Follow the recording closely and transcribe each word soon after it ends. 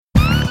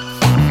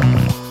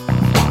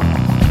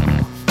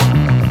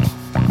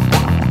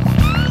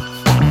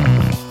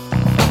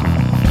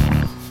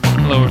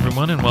Hello,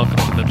 everyone, and welcome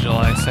to the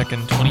July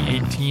 2nd,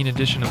 2018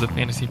 edition of the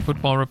Fantasy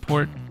Football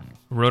Report,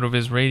 a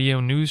RotoViz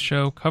radio news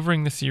show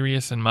covering the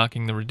serious and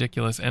mocking the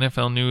ridiculous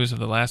NFL news of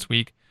the last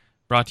week,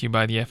 brought to you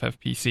by the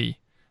FFPC.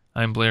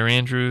 I'm Blair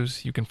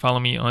Andrews. You can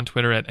follow me on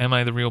Twitter at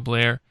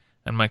 @AmITheRealBlair,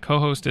 and my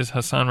co-host is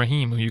Hassan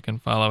Rahim, who you can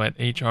follow at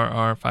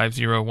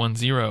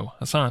HRR5010.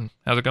 Hassan,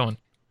 how's it going?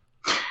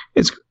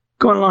 It's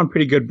going along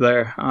pretty good,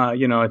 Blair.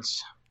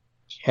 It's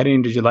heading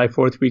into July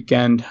 4th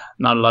weekend.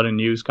 Not a lot of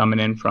news coming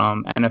in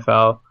from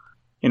NFL.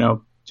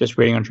 Just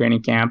waiting on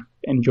training camp,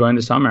 enjoying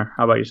the summer.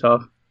 How about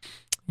yourself?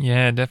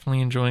 Yeah,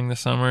 definitely enjoying the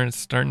summer. It's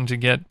starting to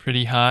get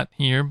pretty hot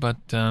here, but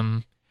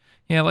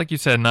like you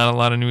said, not a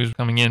lot of news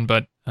coming in,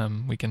 but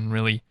we can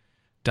really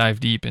dive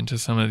deep into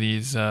some of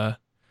the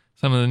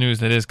news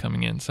that is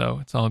coming in, so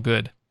it's all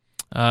good.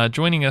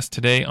 Joining us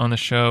today on the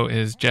show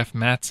is Jeff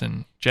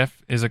Matson.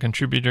 Jeff is a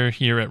contributor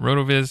here at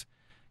RotoViz.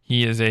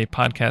 He is a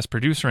podcast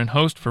producer and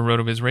host for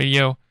RotoViz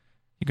Radio.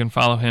 You can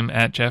follow him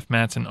at Jeff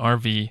Matson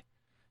RV.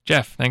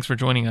 Jeff, thanks for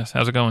joining us.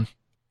 How's it going?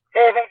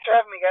 Hey, thanks for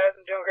having me, guys.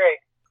 I'm doing great.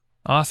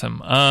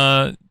 Awesome.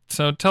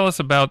 So tell us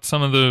about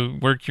some of the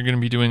work you're going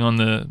to be doing on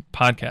the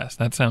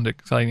podcast. That sounded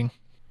exciting.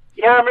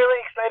 Yeah, I'm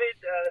really excited.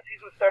 The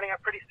season's starting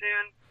up pretty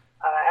soon.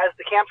 As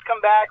the camps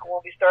come back,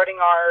 we'll be starting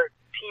our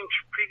team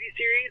preview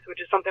series, which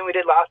is something we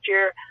did last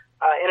year.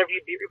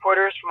 Interviewed beat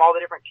reporters from all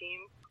the different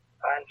teams.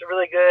 It's a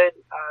really good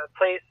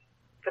place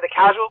for the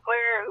casual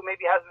player who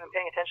maybe hasn't been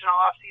paying attention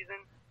all off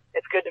season.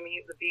 It's good to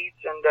meet the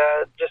beats and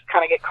just kind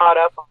of get caught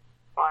up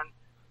on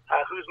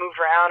who's moved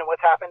around and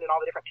what's happened in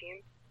all the different teams.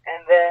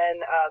 And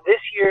then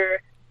this year,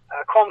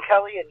 Colm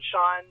Kelly and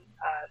Sean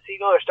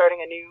Siegel are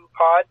starting a new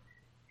pod,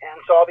 and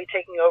so I'll be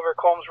taking over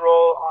Colm's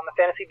role on the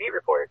Fantasy Beat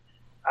Report.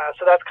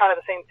 So that's kind of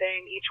the same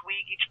thing. Each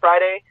week, each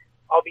Friday,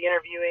 I'll be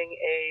interviewing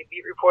a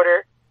beat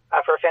reporter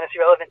for a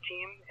fantasy-relevant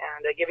team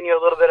and giving you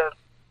a little bit of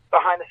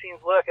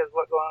behind-the-scenes look at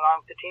what's going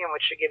on with the team,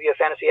 which should give you a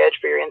fantasy edge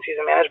for your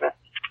in-season management.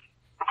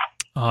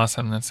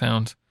 Awesome. That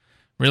sounds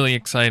really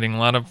exciting. A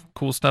lot of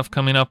cool stuff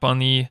coming up on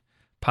the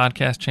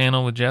podcast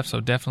channel with Jeff,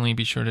 so definitely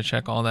be sure to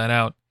check all that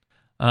out.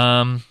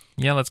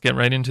 Let's get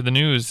right into the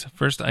news.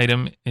 First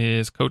item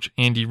is Coach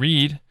Andy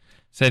Reid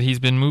said he's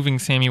been moving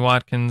Sammy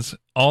Watkins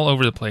all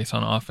over the place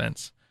on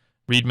offense.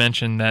 Reid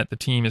mentioned that the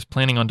team is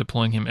planning on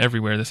deploying him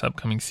everywhere this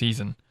upcoming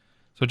season.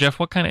 So, Jeff,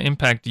 what kind of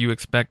impact do you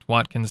expect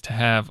Watkins to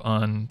have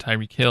on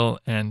Tyreek Hill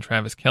and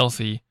Travis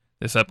Kelce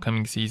this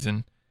upcoming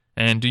season?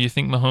 And do you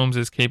think Mahomes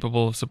is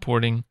capable of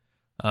supporting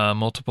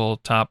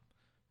multiple top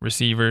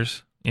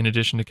receivers in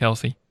addition to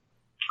Kelce?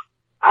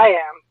 I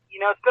am.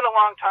 It's been a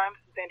long time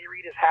since Andy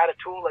Reid has had a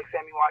tool like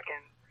Sammy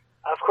Watkins.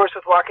 Of course,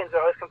 with Watkins, it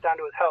always comes down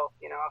to his health.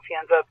 If he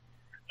ends up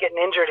getting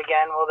injured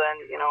again, well, then,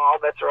 all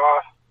bets are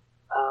off.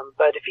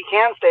 But if he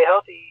can stay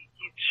healthy,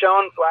 he's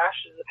shown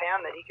flashes in the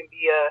pan that he can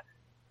be a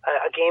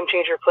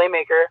game-changer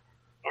playmaker.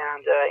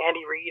 And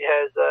Andy Reid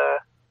has,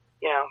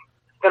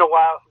 it's been a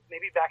while,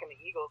 maybe back in the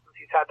Eagles, since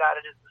he's had that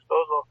at his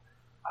disposal.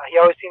 He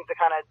always seems to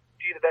kind of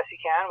do the best he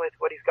can with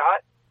what he's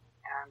got.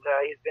 And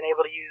he's been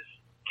able to use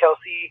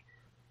Kelce.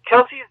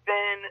 Kelce's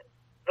been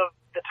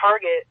the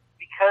target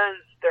because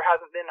there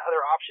hasn't been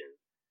other options.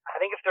 I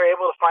think if they're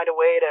able to find a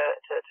way to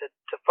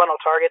funnel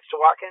targets to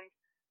Watkins,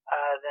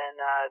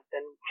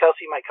 then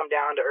Kelce might come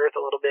down to earth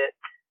a little bit.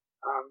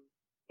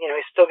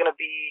 He's still going to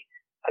be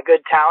a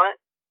good talent,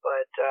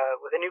 but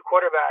with a new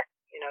quarterback,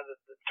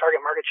 the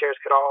target market shares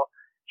could all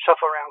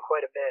shuffle around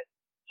quite a bit.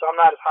 So I'm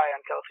not as high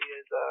on Kelce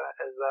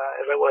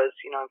as I was,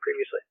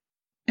 previously.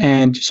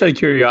 And just out of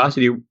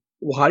curiosity,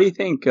 how do you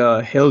think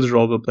Hill's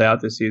role will play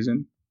out this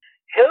season?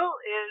 Hill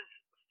is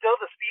still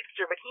the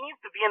speedster, but he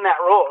needs to be in that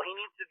role. He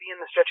needs to be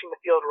in the stretching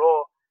the field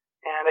role.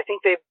 And I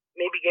think they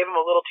maybe gave him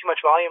a little too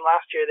much volume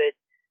last year that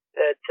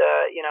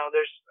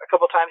there's a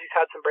couple times he's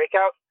had some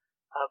breakouts,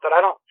 but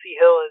I don't see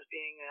Hill as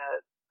being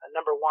a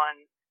number one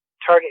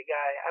target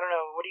guy. I don't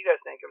know. What do you guys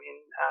think? I mean,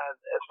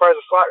 as far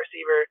as a slot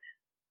receiver,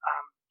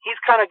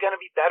 he's kind of going to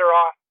be better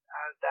off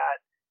as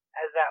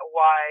that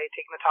Y,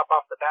 taking the top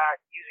off the back,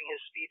 using his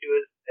speed to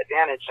his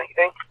advantage, don't you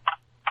think?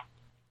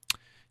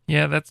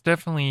 Yeah, that's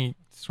definitely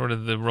sort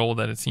of the role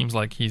that it seems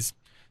like he's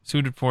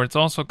suited for. It's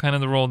also kind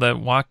of the role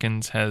that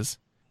Watkins has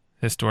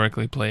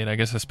historically played, I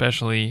guess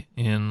especially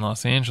in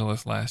Los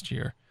Angeles last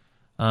year.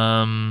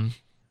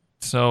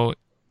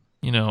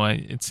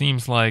 It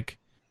seems like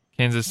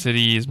Kansas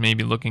City is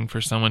maybe looking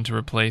for someone to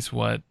replace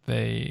what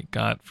they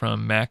got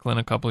from Macklin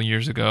a couple of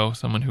years ago,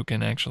 someone who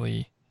can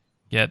actually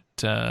get,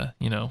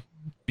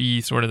 be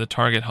sort of the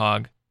target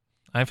hog.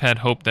 I've had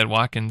hope that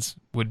Watkins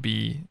would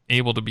be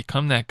able to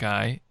become that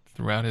guy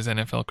throughout his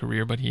NFL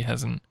career, but he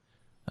hasn't.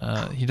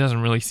 He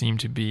doesn't really seem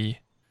to be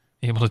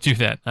able to do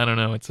that. I don't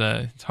know.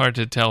 It's hard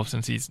to tell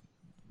since he's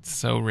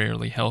so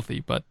rarely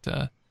healthy. But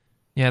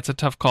it's a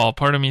tough call.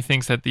 Part of me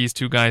thinks that these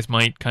two guys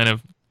might kind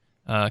of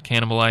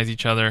cannibalize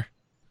each other.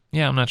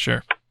 Yeah, I'm not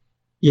sure.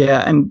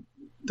 Yeah, and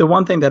the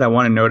one thing that I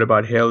want to note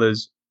about Hill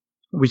is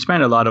we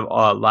spent a lot of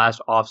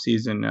last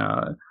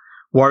offseason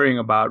worrying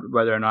about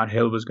whether or not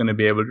Hill was going to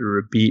be able to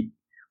repeat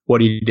what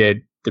he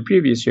did the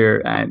previous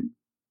year. And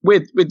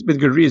with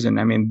good reason.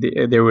 I mean,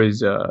 there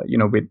was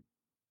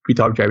we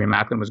thought Jeremy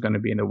Maclin was going to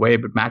be in the way,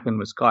 but Maclin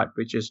was cut,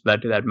 which just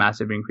led to that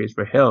massive increase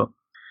for Hill.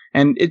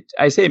 And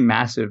I say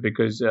massive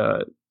because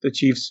the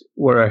Chiefs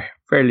were a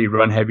fairly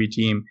run-heavy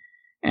team,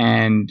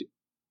 and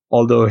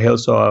although Hill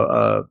saw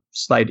a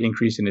slight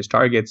increase in his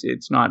targets,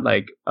 it's not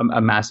like a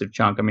massive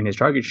chunk. I mean, his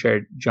target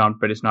share jumped,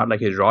 but it's not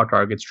like his raw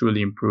targets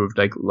truly improved.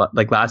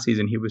 Like last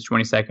season, he was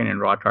 22nd in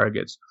raw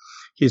targets.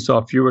 He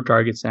saw fewer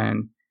targets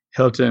than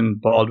Hilton,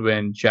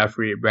 Baldwin,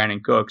 Jeffrey,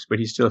 Brandon Cooks, but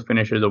he still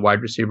finished as a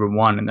wide receiver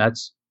 1, and that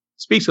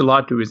speaks a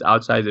lot to his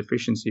outside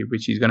efficiency,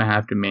 which he's going to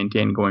have to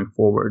maintain going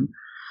forward.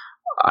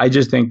 I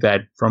just think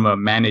that from a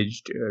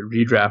managed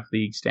redraft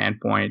league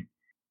standpoint,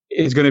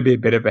 it's going to be a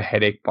bit of a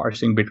headache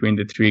parsing between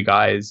the three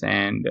guys,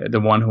 and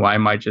the one who I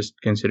might just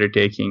consider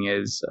taking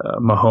is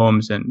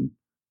Mahomes and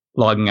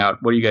logging out.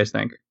 What do you guys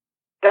think?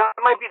 That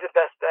might be the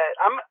best bet.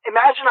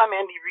 Imagine I'm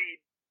Andy Reid,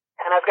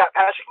 and I've got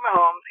Patrick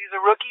Mahomes. He's a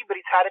rookie, but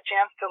he's had a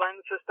chance to learn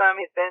the system.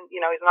 He's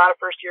not a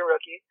first-year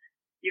rookie.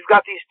 You've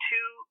got these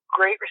two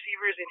great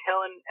receivers in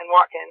Hill and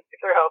Watkins,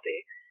 if they're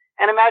healthy.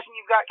 And imagine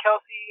you've got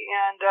Kelsey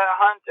and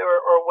Hunt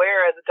or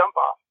Ware as a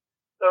dump-off.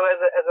 So as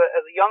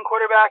a young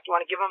quarterback, you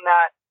want to give him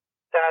that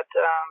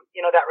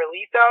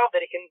relief valve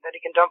that he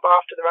can dump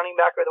off to the running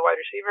back or the wide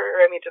receiver,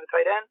 to the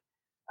tight end.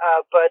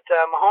 But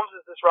Mahomes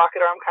is this rocket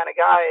arm kind of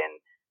guy, and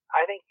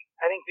I think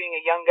being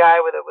a young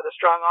guy with a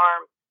strong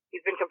arm,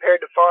 he's been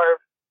compared to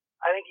Favre.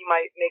 I think he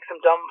might make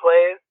some dumb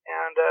plays,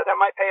 and that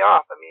might pay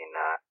off.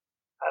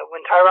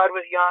 When Tyrod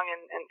was young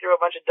and threw a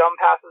bunch of dumb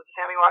passes to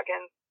Sammy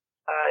Watkins,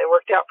 it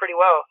worked out pretty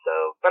well.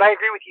 So, but I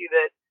agree with you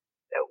that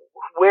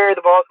where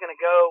the ball is going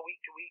to go week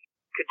to week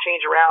could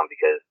change around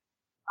because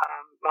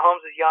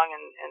Mahomes is young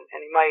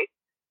and he might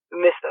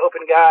miss the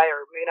open guy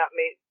or may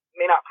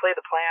not play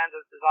the plans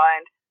as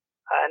designed,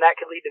 and that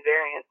could lead to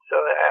variance. So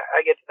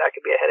I get that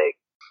could be a headache.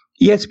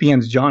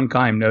 ESPN's John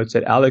Keim notes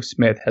that Alex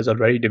Smith has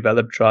already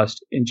developed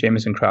trust in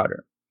Jamison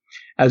Crowder.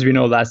 As we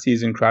know, last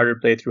season, Crowder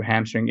played through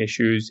hamstring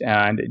issues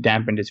and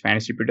dampened his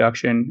fantasy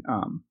production.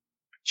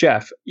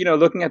 Jeff,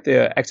 looking at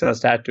the Excel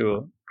stat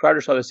tool,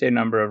 Crowder saw the same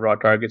number of raw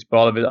targets, but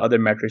all of his other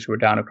metrics were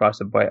down across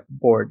the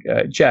board.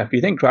 Jeff, do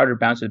you think Crowder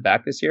bounces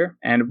back this year?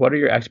 And what are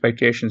your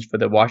expectations for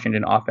the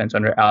Washington offense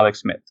under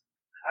Alex Smith?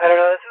 I don't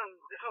know.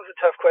 This one's a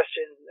tough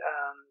question.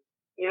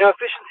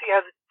 Efficiency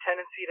has a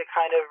tendency to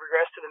kind of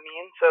regress to the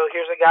mean. So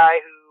here's a guy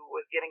who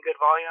was getting good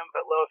volume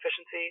but low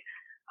efficiency.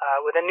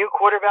 With a new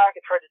quarterback,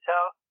 it's hard to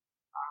tell.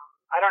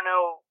 I don't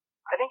know.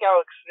 I think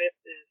Alex Smith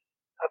is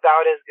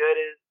about as good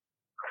as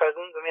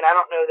Cousins. I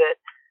don't know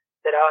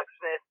that Alex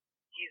Smith,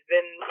 he's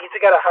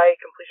got a high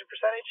completion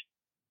percentage,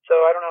 so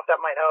I don't know if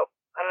that might help.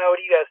 I don't know. What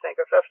do you guys think?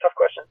 That's a tough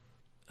question.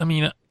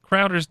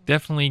 Crowder's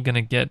definitely going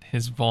to get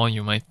his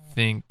volume, I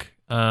think.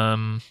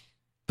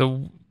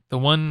 The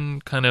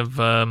one kind of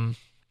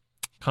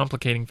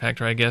complicating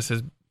factor, I guess,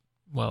 is,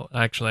 well,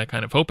 actually, I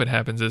kind of hope it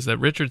happens, is that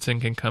Richardson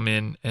can come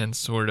in and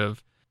sort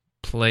of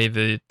play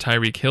the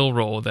Tyreek Hill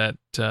role that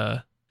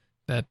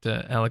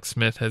Alex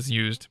Smith has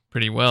used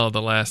pretty well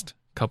the last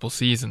couple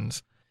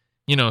seasons.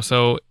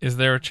 So is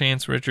there a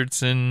chance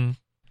Richardson,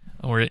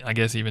 or I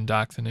guess even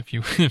Doxson,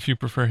 if you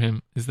prefer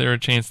him, is there a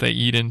chance they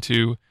eat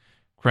into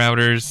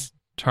Crowder's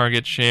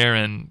target share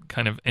and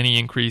kind of any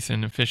increase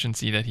in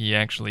efficiency that he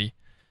actually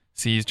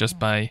sees just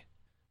by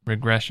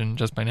regression,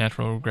 just by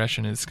natural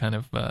regression, is kind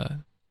of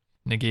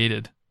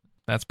negated?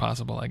 That's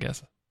possible, I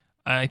guess.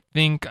 I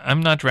think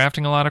I'm not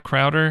drafting a lot of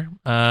Crowder.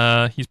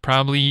 He's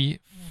probably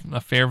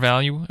a fair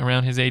value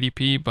around his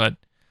ADP, but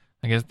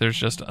I guess there's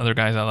just other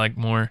guys I like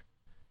more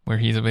where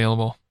he's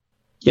available.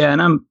 Yeah,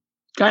 and I'm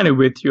kind of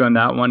with you on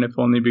that one, if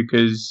only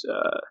because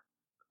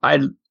I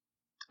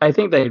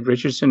think that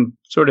Richardson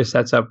sort of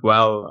sets up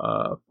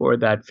well for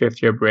that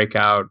fifth-year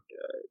breakout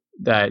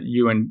that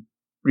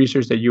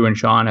research that you and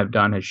Sean have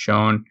done has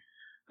shown.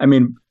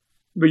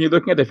 When you're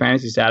looking at the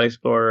Fantasy Stat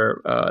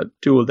Explorer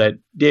tool that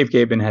Dave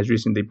Caban has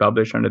recently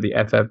published under the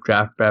FF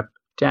Draft Prep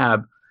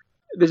tab,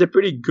 there's a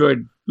pretty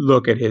good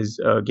look at his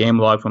game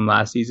log from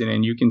last season,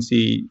 and you can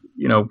see,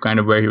 kind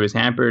of where he was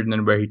hampered, and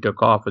then where he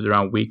took off was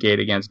around week 8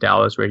 against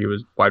Dallas, where he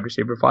was wide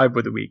receiver 5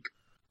 for the week.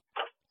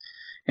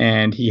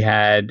 And he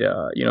had,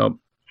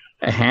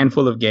 a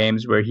handful of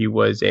games where he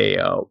was a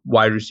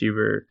wide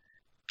receiver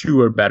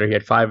 2 or better. He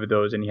had 5 of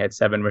those, and he had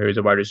 7 where he was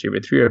a wide receiver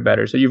 3 or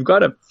better. So you've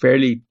got a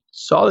fairly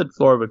solid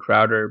floor with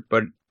Crowder,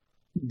 but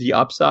the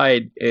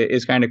upside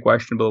is kind of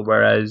questionable,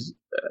 whereas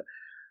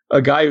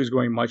a guy who's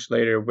going much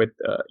later with,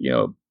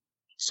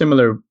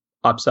 similar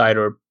upside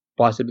or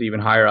possibly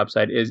even higher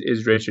upside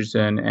is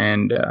Richardson,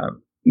 and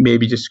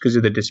maybe just because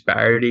of the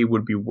disparity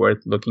would be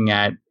worth looking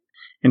at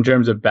in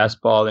terms of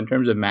best ball, in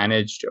terms of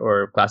managed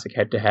or classic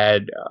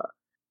head-to-head.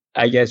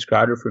 I guess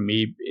Crowder for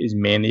me is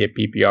mainly a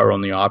PPR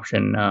only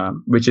option,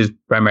 which is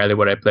primarily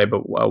what I play,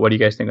 but what do you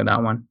guys think of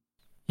that one?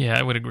 Yeah,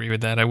 I would agree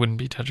with that. I wouldn't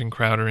be touching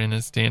Crowder in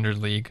a standard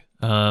league.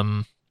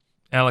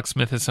 Alex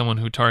Smith is someone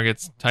who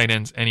targets tight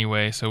ends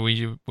anyway, so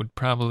we would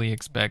probably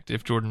expect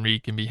if Jordan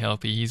Reed can be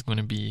healthy, he's going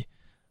to be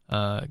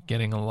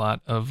getting a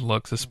lot of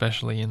looks,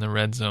 especially in the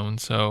red zone.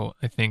 So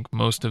I think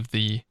most of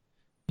the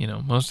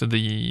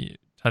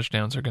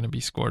touchdowns are going to be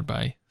scored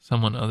by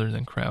someone other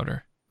than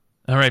Crowder.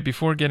 All right,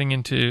 before getting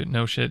into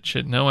No Shit,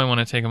 Shit No, I want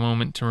to take a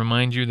moment to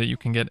remind you that you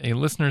can get a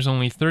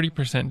listeners-only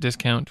 30%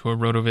 discount to a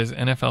RotoViz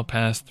NFL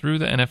Pass through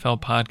the NFL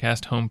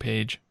Podcast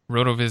homepage,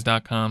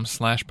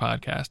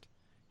 rotoviz.com/podcast.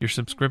 Your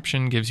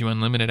subscription gives you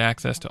unlimited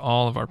access to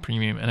all of our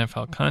premium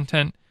NFL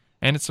content,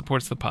 and it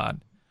supports the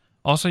pod.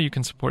 Also, you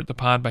can support the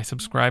pod by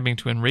subscribing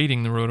to and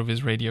rating the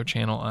RotoViz radio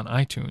channel on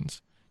iTunes.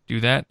 Do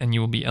that, and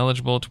you will be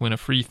eligible to win a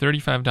free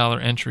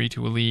 $35 entry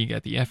to a league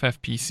at the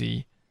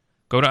FFPC.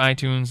 Go to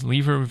iTunes,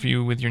 leave a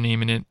review with your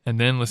name in it, and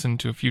then listen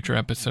to a future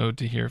episode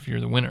to hear if you're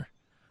the winner.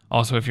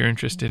 Also, if you're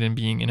interested in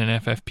being in an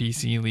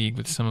FFPC league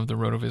with some of the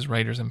RotoViz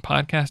writers and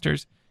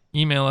podcasters,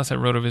 email us at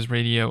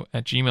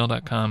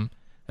rotovizradio@gmail.com,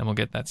 and we'll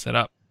get that set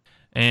up.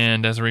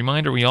 And as a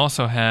reminder, we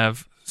also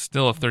have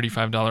still a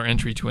 $35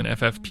 entry to an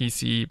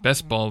FFPC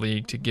Best Ball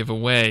League to give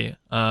away.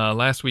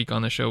 Last week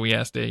on the show, we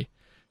asked a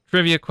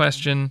trivia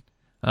question.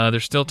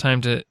 There's still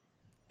time to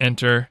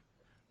enter.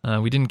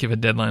 We didn't give a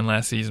deadline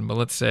last season, but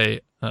let's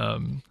say,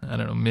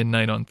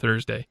 midnight on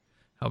Thursday.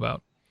 How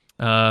about?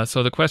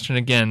 So the question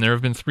again, there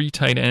have been 3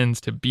 tight ends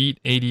to beat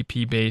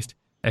ADP-based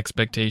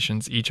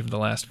expectations each of the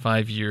last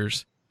 5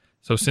 years.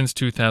 So since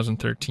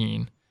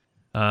 2013.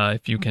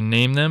 If you can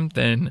name them,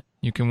 then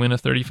you can win a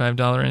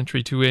 $35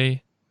 entry to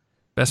a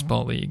Best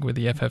Ball League with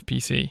the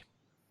FFPC.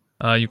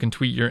 You can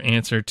tweet your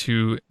answer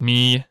to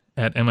me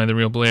at Am I the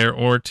Real Blair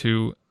or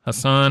to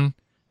Hassan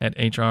at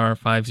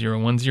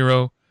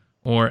HR5010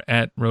 or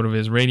at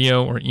RotoViz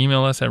Radio, or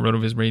email us at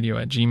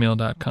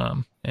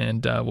rotovizradio@gmail.com,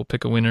 and we'll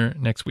pick a winner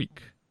next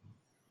week.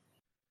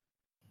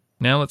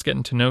 Now let's get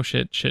into No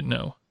Shit, Shit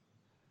No.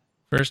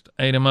 First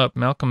item up,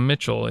 Malcolm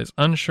Mitchell is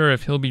unsure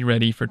if he'll be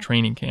ready for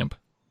training camp.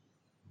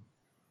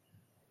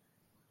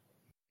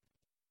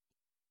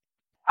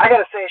 I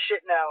gotta say,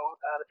 shit no.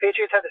 The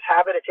Patriots have this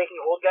habit of taking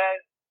old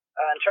guys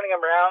and turning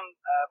them around,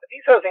 but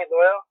these hoes ain't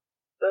loyal.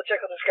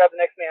 Belichick will just grab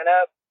the next man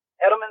up.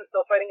 Edelman's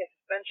still fighting his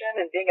suspension,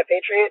 and being a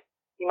Patriot,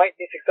 he might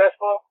be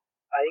successful.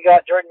 You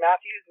got Jordan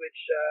Matthews, which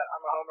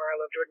I'm a homer. I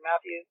love Jordan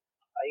Matthews.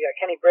 You got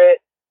Kenny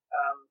Britt.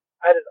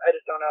 I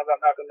just don't know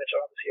about Malcolm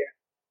Mitchell this year.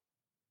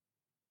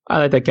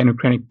 I like that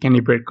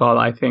Kenny Britt call.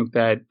 I think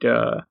that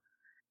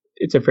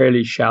it's a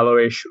fairly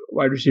shallowish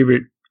wide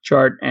receiver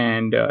chart,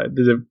 and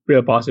there's a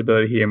real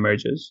possibility he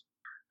emerges.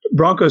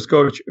 Broncos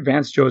coach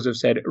Vance Joseph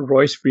said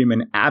Royce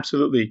Freeman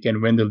absolutely can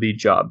win the lead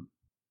job.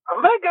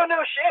 I'm going to go no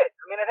shit.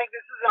 I mean, I think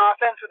this is an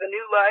offense with a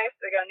new life.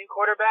 They got a new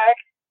quarterback.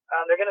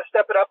 They're going to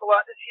step it up a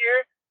lot this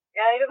year.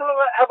 And he doesn't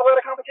have a lot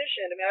of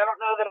competition. I mean, I don't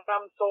know that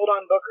I'm sold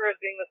on Booker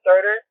as being the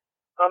starter.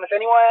 If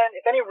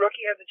any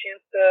rookie has a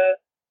chance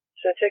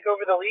to take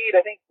over the lead,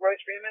 I think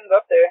Royce Freeman's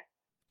up there.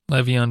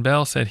 Le'Veon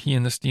Bell said he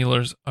and the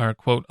Steelers are,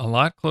 quote, a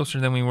lot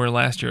closer than we were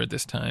last year at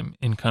this time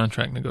in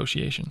contract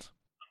negotiations.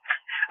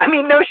 I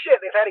mean, no shit.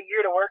 They've had a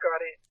year to work on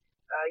it.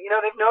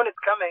 They've known it's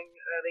coming.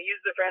 They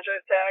used the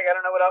franchise tag. I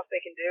don't know what else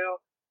they can do.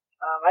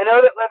 I know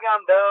that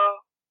Le'Veon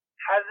Bell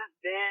hasn't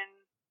been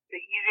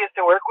the easiest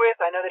to work with.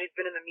 I know that he's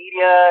been in the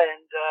media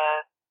and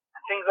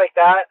things like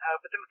that.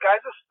 But the guy's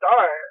a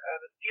star.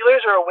 The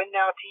Steelers are a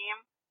win-now team.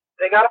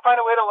 They got to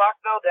find a way to lock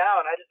Bell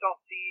down. I just don't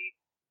see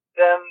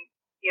them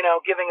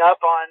giving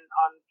up on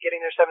getting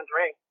their 7th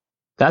ring.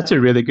 That's a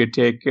really good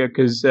take,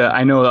 because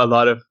I know a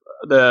lot of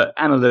the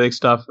analytics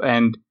stuff,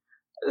 and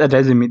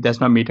that's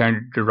not me trying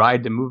to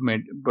deride the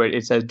movement, but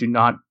it says do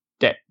not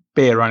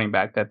pay a running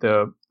back, that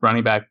the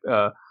running back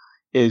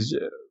is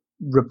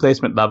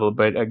replacement level.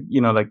 But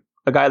like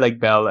a guy like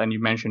Bell, and you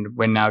mentioned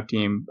win now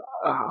team,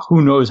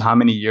 who knows how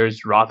many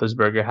years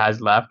Roethlisberger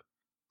has left.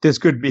 This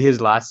could be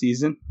his last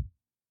season,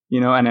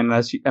 and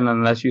unless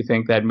you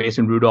think that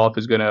Mason Rudolph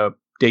is going to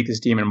take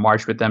this team and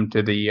march with them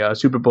to the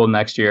Super Bowl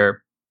next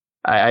year,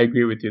 I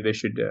agree with you. They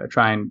should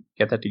try and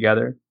get that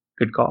together.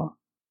 Good call.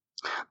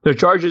 The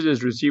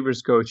Chargers'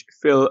 receivers coach,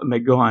 Phil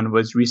McGowan,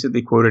 was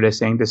recently quoted as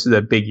saying this is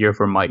a big year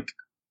for Mike.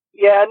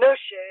 Yeah, no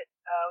shit.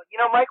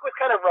 Mike was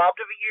kind of robbed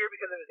of a year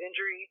because of his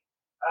injury,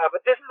 but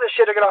this is a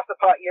shit or get off the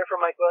pot year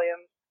for Mike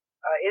Williams.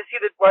 Is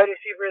he the wide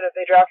receiver that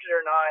they drafted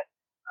or not?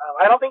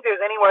 I don't think there's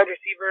any wide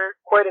receiver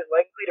quite as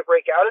likely to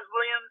break out as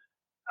Williams.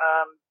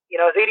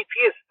 His ADP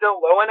is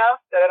still low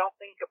enough that I don't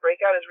think a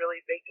breakout is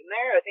really baked in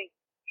there. I think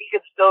he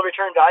could still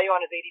return value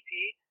on his ADP.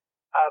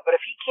 But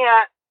if he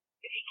can't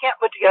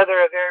put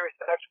together a very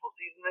respectable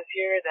season this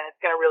year, then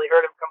it's going to really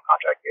hurt him come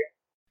contract year.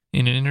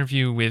 In an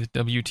interview with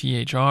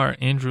WTHR,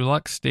 Andrew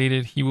Luck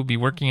stated he will be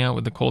working out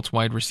with the Colts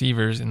wide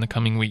receivers in the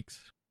coming weeks.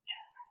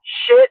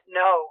 Shit,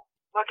 no.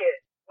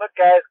 Look,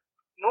 guys,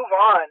 move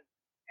on.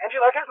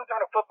 Andrew Luck hasn't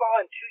thrown a football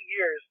in 2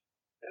 years.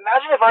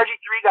 Imagine if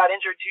RG3 got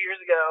injured 2 years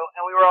ago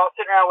and we were all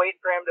sitting around waiting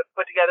for him to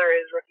put together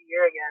his rookie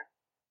year again.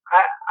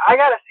 I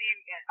gotta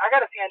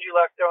see Andrew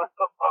Luck throwing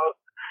footballs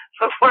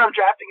before I'm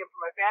drafting him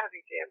for my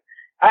fantasy team.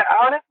 I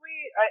honestly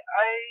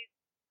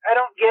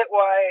don't get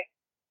why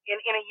in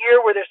a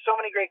year where there's so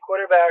many great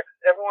quarterbacks,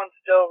 everyone's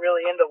still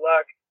really into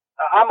Luck.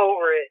 I'm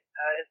over it.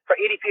 His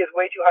ADP is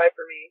way too high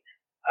for me.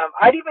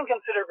 I'd even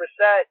consider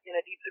Brissett in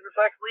a deep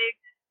superflex league.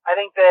 I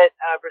think that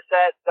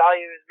Brissett's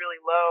value is really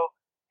low,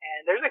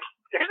 and there's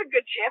a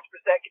good chance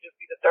Brissett could just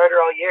be the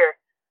starter all year.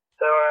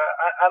 So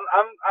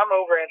I'm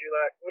over Andrew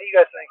Luck. What do you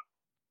guys think?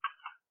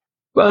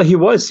 Well, he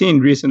was seen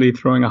recently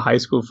throwing a high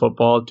school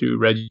football to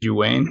Reggie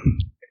Wayne.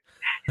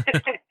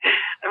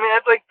 I mean,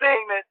 that's like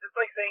saying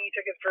he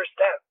took his first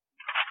step.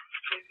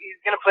 He's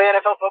going to play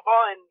NFL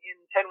football in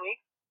 10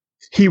 weeks.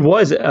 He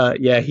was,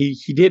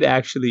 he did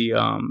actually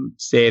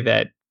say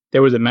that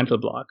there was a mental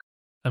block.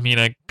 I mean,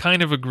 I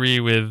kind of agree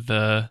with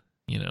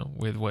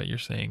with what you're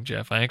saying,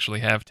 Jeff. I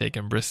actually have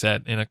taken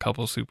Brissett in a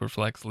couple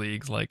Superflex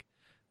leagues, like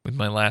with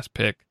my last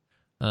pick,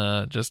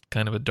 just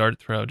kind of a dart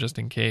throw, just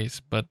in case.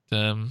 But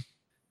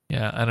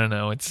yeah, I don't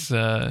know. It's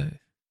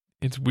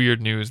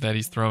weird news that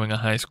he's throwing a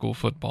high school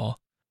football.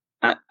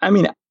 I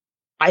mean,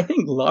 I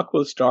think Luck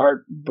will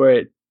start,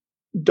 but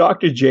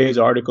Dr. J's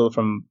article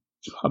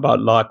about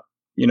Luck,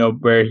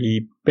 where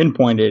he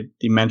pinpointed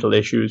the mental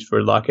issues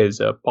for Luck as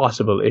a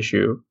possible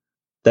issue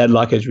that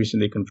Luck has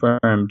recently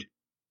confirmed,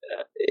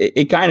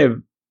 it kind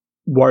of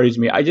worries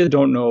me. I just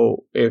don't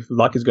know if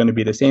Luck is going to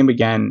be the same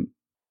again.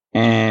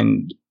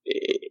 And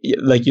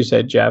like you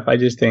said, Jeff, I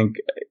just think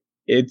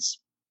it's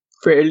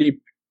fairly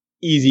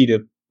easy to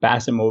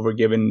pass him over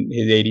given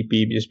his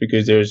ADP just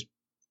because there's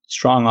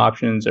strong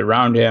options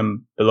around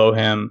him, below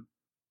him.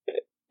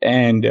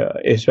 And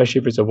especially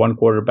if it's a one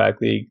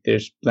quarterback league,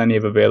 there's plenty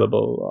of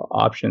available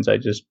options. I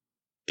just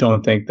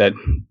don't think that,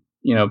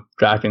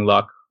 drafting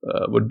Luck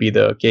would be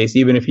the case,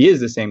 even if he is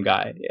the same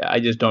guy.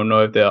 I just don't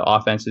know if the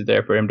offense is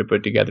there for him to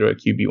put together a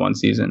QB1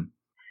 season.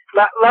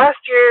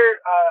 Last year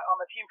on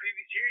the team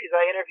preview series,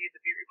 I interviewed the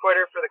beat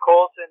reporter for the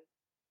Colts, and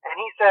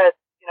he said,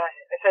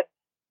 I said,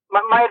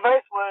 my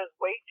advice was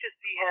wait to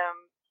see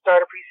him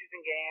start a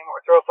preseason game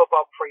or throw a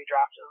football before you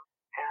draft him.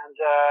 And,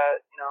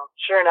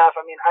 sure enough,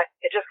 I mean,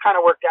 it just kind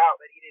of worked out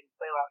that he didn't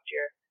play last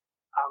year.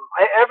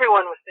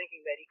 Everyone was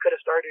thinking that he could have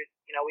started,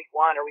 week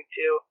 1 or week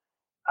 2.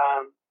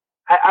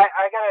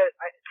 I gotta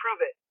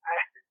prove it.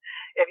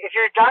 If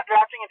you're not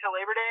drafting until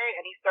Labor Day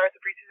and he starts the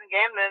preseason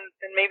game,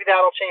 then maybe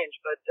that'll change.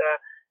 But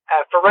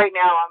for right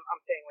now,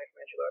 I'm staying away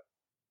from Andrew Luck.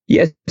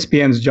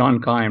 ESPN's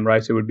John Keim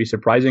writes it would be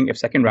surprising if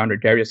second rounder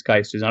Darius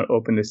Geis does not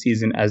open the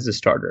season as the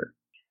starter.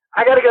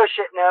 I gotta go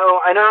shit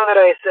no. I know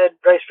that I said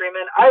Bryce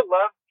Freeman. I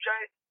love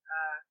Geis.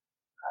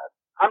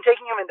 I'm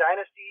taking him in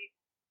Dynasty.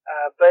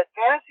 But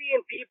fantasy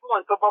and people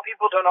and football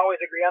people don't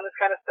always agree on this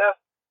kind of stuff.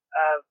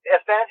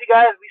 As fantasy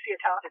guys, we see a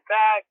talented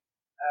back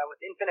with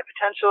infinite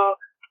potential.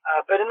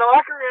 But in the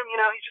locker room,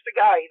 he's just a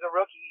guy. He's a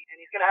rookie, and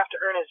he's going to have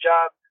to earn his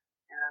job.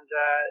 And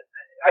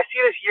I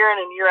see this year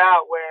in and year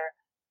out where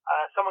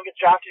someone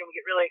gets drafted and we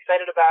get really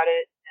excited about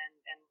it.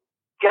 And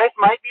Geis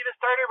might be the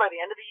starter by the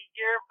end of the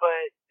year,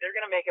 but they're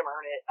going to make him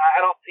earn it.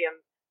 I don't see him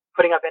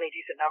putting up any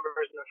decent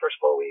numbers in the first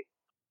full week.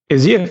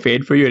 Is he a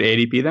fade for you at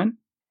ADP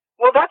then?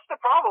 Well, that's the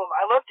problem.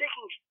 I love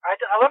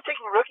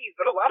taking rookies,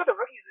 but a lot of the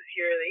rookies this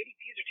year, the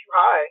ADPs are too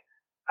high.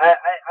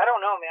 I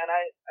don't know, man.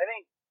 I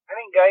think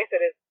Geis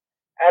at his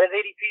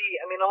ADP.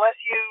 I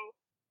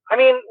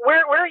mean,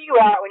 where are you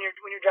at when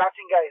you're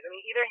drafting Geis? I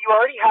mean, either you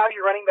already have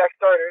your running back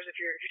starters if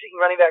you're taking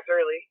running backs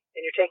early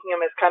and you're taking them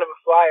as kind of a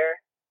flyer,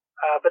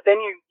 but then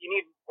you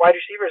need wide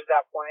receivers at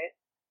that point,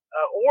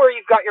 or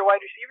you've got your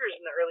wide receivers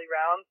in the early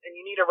rounds and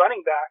you need a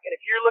running back. And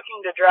if you're looking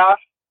to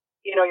draft,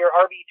 your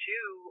RB2,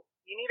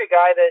 you need a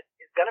guy that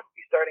is going to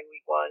be starting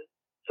week 1.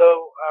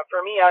 So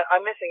for me,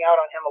 I'm missing out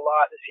on him a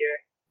lot this year.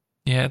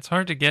 Yeah, it's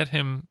hard to get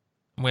him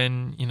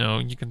when,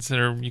 you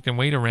consider you can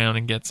wait around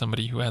and get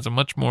somebody who has a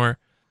much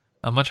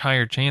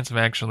higher chance of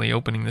actually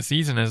opening the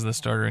season as the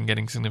starter and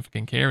getting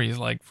significant carries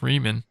like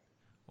Freeman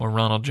or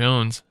Ronald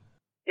Jones.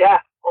 Yeah,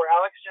 or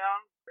Alex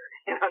Jones,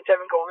 or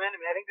Tevin Coleman. I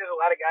mean, I think there's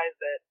a lot of guys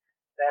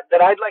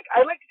that I'd like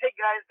to take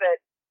guys that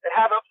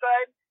have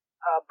upside.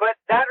 But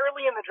that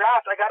early in the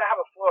draft, I got to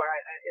have a floor.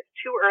 It's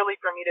too early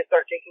for me to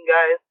start taking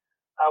guys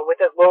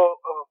with as low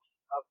of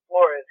a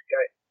floor as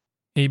Geis.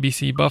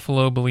 ABC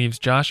Buffalo believes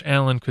Josh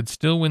Allen could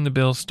still win the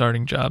Bills'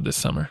 starting job this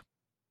summer.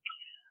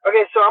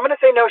 Okay, so I'm going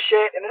to say no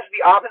shit, and this is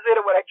the opposite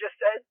of what I just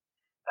said.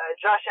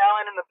 Josh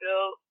Allen and the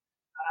Bills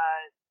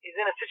is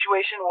in a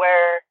situation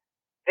where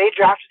they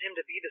drafted him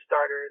to be the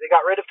starter. They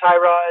got rid of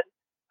Tyrod.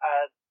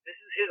 This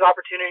is his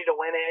opportunity to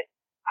win it.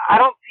 I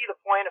don't see the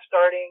point of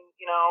starting,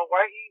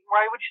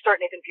 why would you start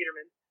Nathan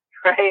Peterman,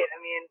 right? I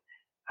mean,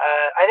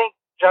 I think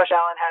Josh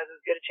Allen has as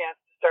good a chance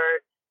to start.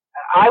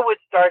 I would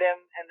start him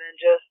and then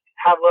just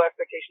have low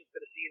expectations for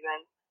the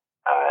season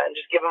and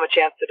just give him a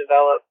chance to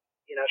develop,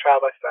 trial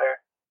by fire.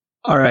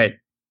 All right.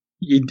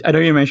 I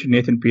know you mentioned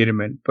Nathan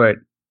Peterman, but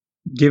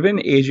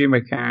given AJ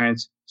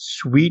McCarron's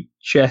sweet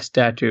chest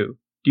tattoo,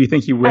 do you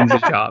think he wins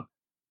the job?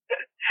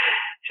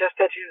 Chest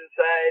tattoos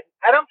aside,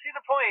 I don't see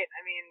the point.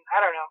 I mean,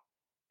 I don't know.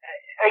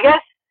 I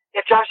guess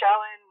if Josh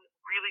Allen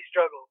really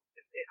struggles,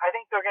 I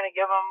think they're going to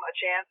give him a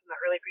chance in the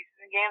early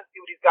preseason games, see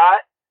what he's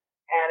got.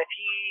 And if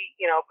he,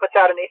 puts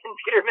out a Nathan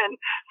Peterman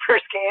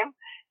first game,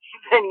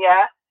 then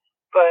yeah.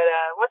 But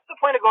what's the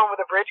point of going with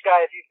a bridge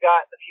guy if you've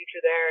got the future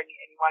there and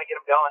you want to get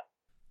him going?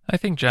 I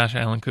think Josh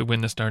Allen could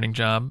win the starting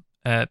job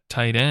at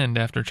tight end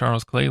after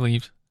Charles Clay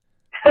leaves.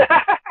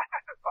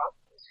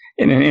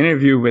 In an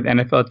interview with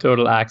NFL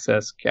Total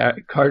Access,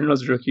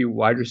 Cardinals rookie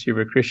wide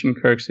receiver Christian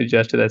Kirk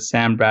suggested that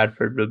Sam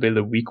Bradford will be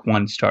the Week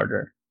 1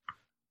 starter.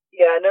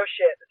 Yeah, no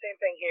shit. The same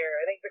thing here.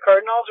 I think the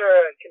Cardinals are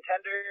a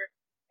contender,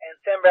 and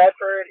Sam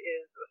Bradford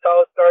is a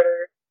solid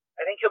starter.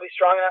 I think he'll be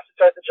strong enough to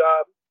start the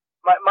job.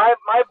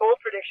 My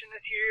bold prediction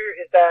this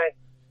year is that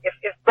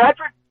if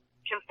Bradford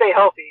can stay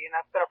healthy, and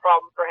that's been a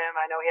problem for him,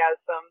 I know he has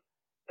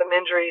some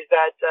injuries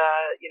that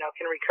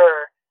can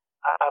recur.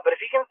 But if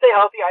he can stay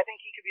healthy, I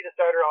think he could be the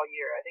starter all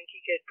year. I think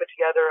he could put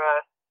together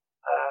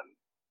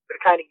the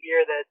kind of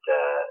year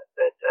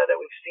that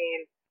we've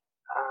seen.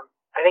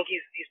 I think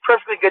he's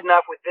perfectly good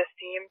enough with this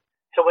team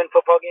to win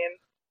football games,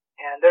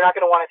 and they're not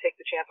going to want to take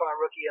the chance on a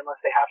rookie unless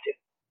they have to.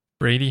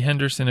 Brady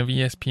Henderson of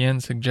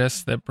ESPN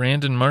suggests that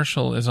Brandon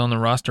Marshall is on the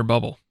roster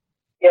bubble.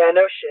 Yeah,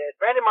 no shit.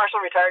 Brandon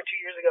Marshall retired 2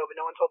 years ago, but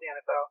no one told the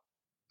NFL.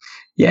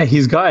 Yeah,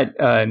 he's got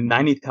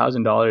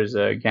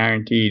 $90,000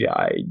 guaranteed.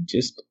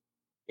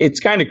 It's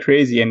kind of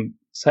crazy and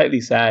slightly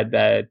sad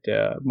that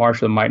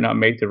Marshall might not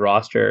make the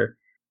roster.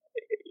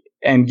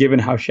 And given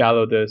how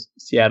shallow the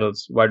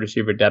Seattle's wide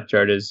receiver depth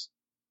chart is,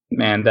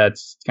 man,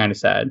 that's kind of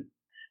sad.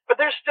 But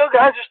there's still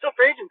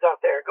free agents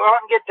out there. Go out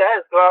and get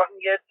Dez. Go out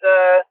and get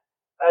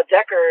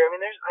Decker. I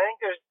mean,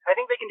 I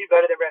think they can do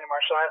better than Brandon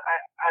Marshall.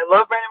 I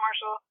love Brandon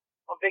Marshall.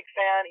 I'm a big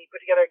fan. He put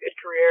together a good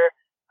career,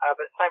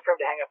 but it's time for him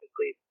to hang up his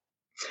cleats.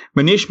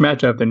 Manish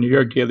Mehta of the New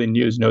York Daily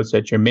News notes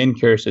that Jermaine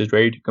Kearse is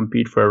ready to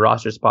compete for a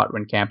roster spot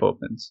when camp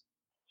opens.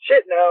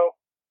 Shit, no.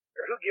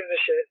 Or who gives a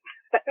shit?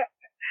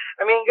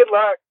 I mean, good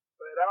luck,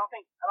 but I don't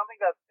think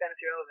that's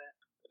fantasy relevant.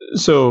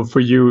 So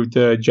for you,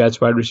 the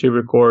Jets wide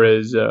receiver core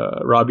is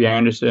Robbie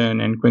Anderson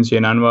and Quincy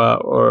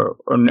Enunwa,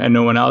 and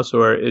no one else,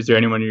 or is there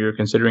anyone you're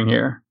considering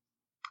here?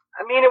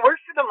 I mean, it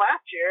worked for them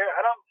last year.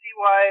 I don't see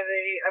why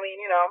they. I mean,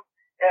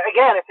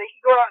 again, if they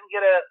can go out and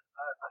get a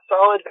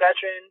solid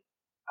veteran.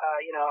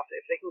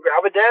 If they can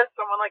grab a Dez,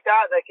 someone like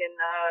that can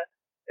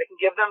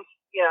give them,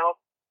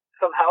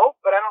 some help.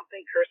 But I don't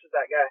think Kearse is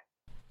that guy.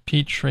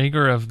 Pete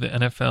Schrager of the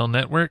NFL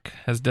Network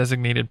has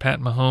designated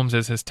Pat Mahomes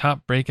as his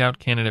top breakout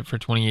candidate for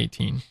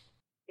 2018.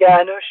 Yeah,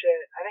 no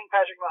shit. I think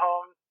Patrick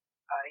Mahomes,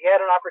 he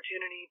had an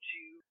opportunity to,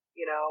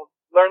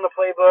 learn the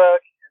playbook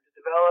and to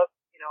develop,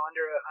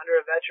 under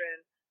a veteran.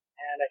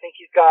 And I think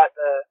he's got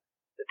the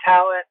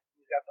talent,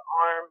 he's got the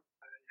arm,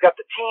 he's got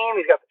the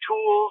team, he's got the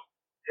tools,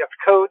 he's got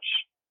the coach.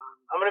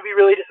 I'm going to be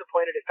really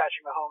disappointed if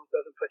Patrick Mahomes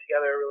doesn't put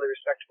together a really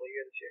respectable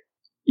year this year.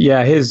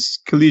 Yeah, his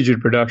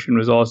collegiate production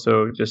was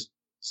also just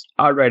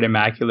outright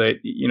immaculate.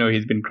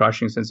 He's been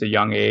crushing since a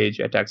young age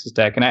at Texas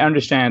Tech. And I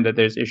understand that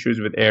there's issues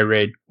with air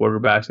raid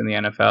quarterbacks in the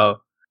NFL.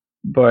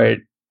 But,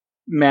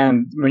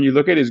 man, when you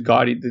look at his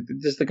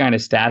just the kind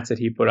of stats that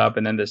he put up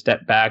and then the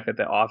step back that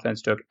the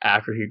offense took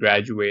after he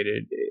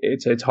graduated,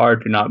 it's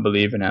hard to not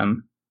believe in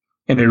him.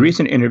 In a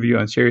recent interview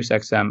on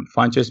SiriusXM,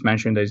 Funchess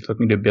mentioned that he's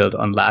looking to build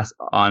on last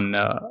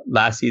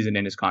season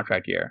in his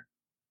contract year.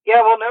 Yeah,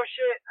 well, no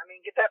shit. I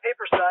mean, get that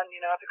paper, son.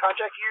 It's a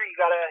contract year. You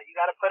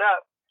gotta put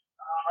up.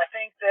 I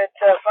think that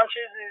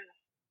Funchess is,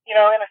 in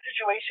a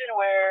situation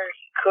where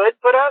he could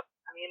put up.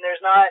 I mean, there's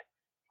not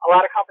a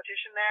lot of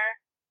competition there,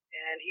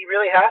 and he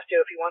really has to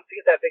if he wants to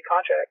get that big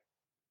contract.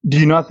 Do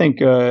you not think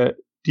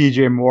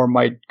DJ Moore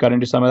might cut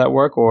into some of that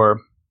work,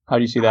 or how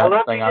do you see that? I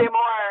love DJ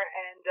Moore,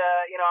 and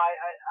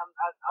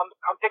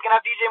I'm picking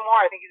up DJ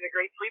Moore. I think he's a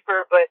great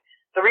sleeper, but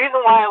the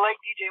reason why I like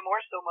DJ Moore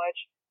so much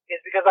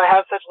is because I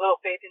have such little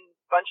faith in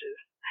Funchess.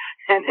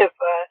 And if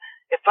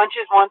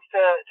Funchess wants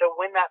to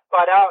win that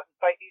spot out and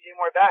fight DJ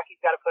Moore back, he's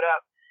got to put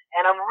up.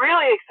 And I'm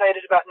really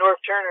excited about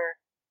Norv Turner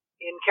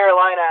in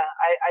Carolina.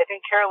 I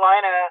think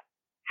Carolina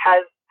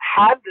has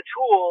had the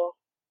tools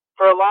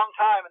for a long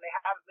time, and they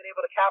haven't been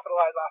able to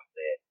capitalize off of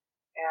it.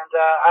 And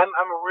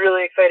I'm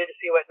really excited to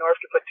see what Norv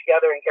can put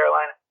together in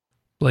Carolina.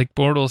 Blake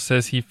Bortles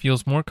says he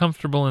feels more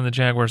comfortable in the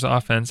Jaguars'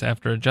 offense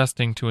after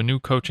adjusting to a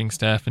new coaching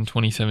staff in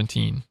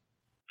 2017.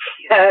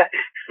 Yeah,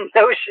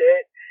 no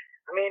shit.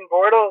 I mean,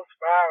 Bortles,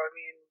 wow. I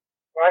mean,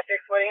 why fix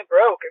what ain't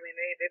broke? I mean,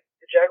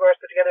 the Jaguars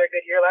put together a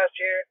good year last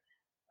year.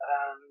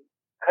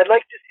 I'd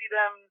like to see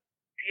them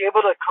be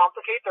able to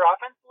complicate their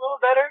offense a little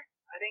better.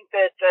 I think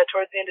that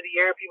towards the end of the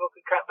year, people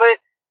could but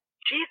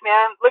geez,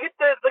 man, look at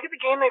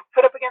the game they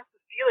put up against the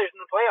Steelers in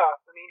the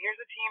playoffs. I mean,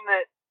 here's a team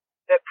that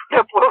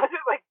put up, what was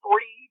it, like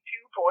 42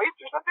 points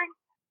or something?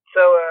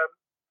 So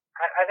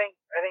I think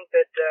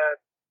that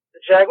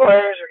the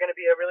Jaguars are going to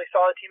be a really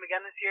solid team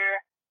again this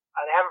year.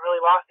 They haven't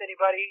really lost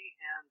anybody,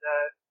 and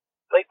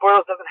Blake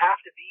Bortles doesn't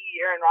have to be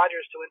Aaron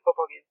Rodgers to win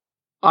football games.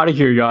 Out of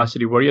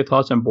curiosity, what are your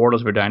thoughts on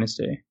Bortles for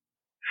Dynasty?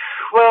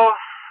 Well,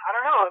 I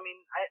don't know. I mean,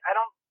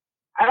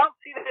 I don't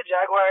see the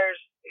Jaguars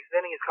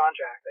extending his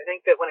contract. I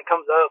think that when it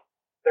comes up,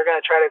 they're going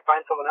to try to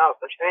find someone else.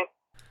 Don't you think?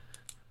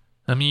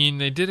 I mean,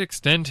 they did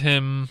extend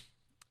him.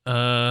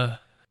 When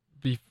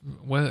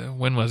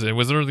was it? It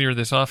was earlier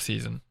this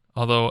offseason.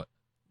 Although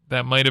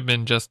that might have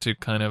been just to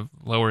kind of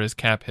lower his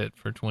cap hit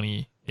for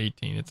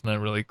 2018. It's not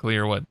really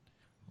clear what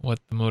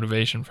the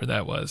motivation for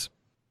that was.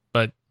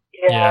 But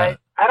yeah.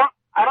 I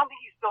don't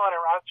think he's still on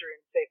a roster in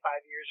say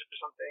 5 years or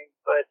something.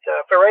 But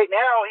for right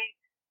now, he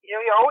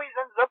always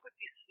ends up with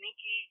these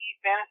sneaky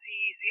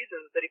fantasy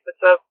seasons that he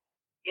puts up,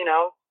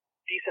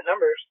 decent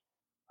numbers.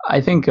 I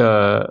think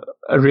a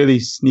really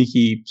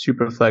sneaky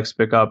super flex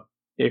pickup,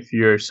 if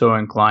you're so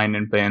inclined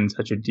and playing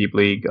such a deep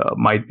league,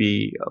 might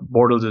be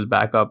Bortles'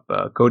 backup,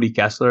 Cody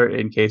Kessler,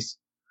 in case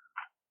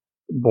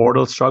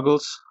Bortles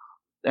struggles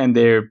and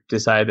they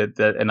decide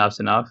that enough's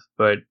enough.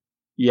 But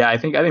yeah, I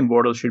think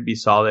Bortles should be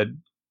solid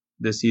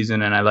this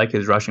season, and I like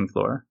his rushing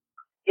floor.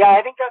 Yeah,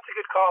 I think that's a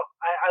good call.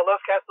 I love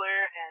Kessler,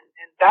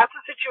 and that's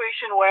a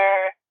situation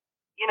where,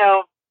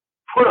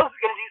 Bortles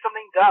is going to do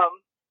something dumb,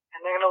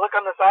 and they're going to look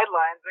on the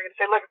sidelines. They're going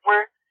to say, look, if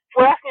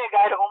we're asking a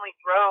guy to only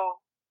throw,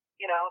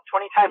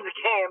 20 times a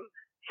game,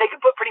 they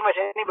could put pretty much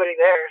anybody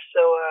there.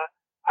 So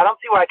I don't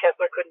see why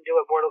Kessler couldn't do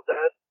what Bortles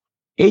does.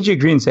 AJ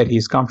Green said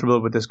he's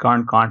comfortable with his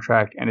current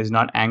contract and is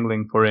not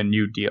angling for a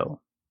new deal.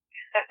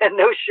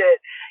 No shit.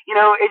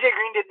 AJ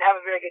Green didn't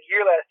have a very good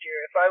year last year.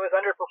 If I was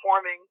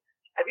underperforming,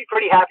 I'd be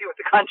pretty happy with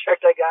the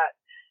contract I got.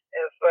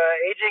 If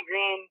AJ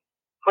Green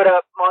put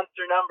up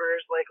monster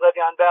numbers like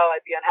Le'Veon Bell,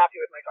 I'd be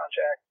unhappy with my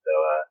contract. So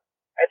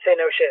I'd say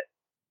no shit.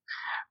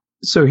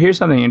 So here's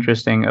something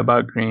interesting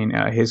about Green.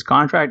 His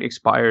contract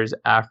expires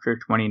after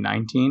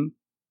 2019.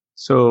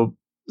 So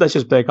let's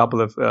just play a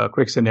couple of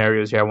quick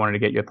scenarios here. I wanted to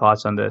get your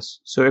thoughts on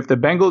this. So if the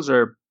Bengals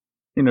are,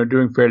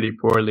 doing fairly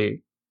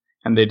poorly,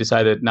 and they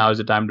decide that now is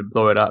the time to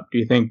blow it up, do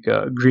you think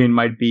Green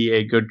might be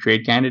a good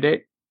trade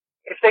candidate?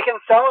 If they can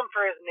sell him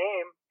for his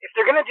name, if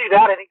they're going to do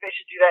that, I think they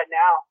should do that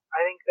now.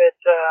 I think that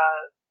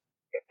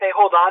if they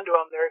hold on to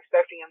him, they're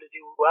expecting him to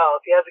do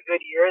well. If he has a good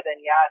year, then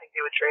yeah, I think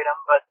they would trade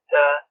him. But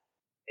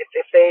if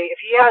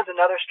he has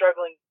another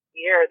struggling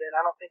year, then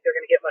I don't think they're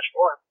going to get much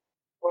for him.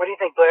 What do you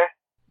think, Blair?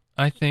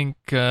 I think,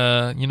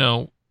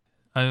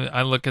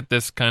 I look at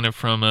this kind of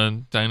from a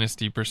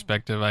dynasty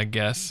perspective, I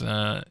guess.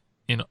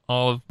 In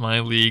all of my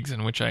leagues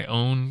in which I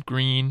own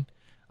Green,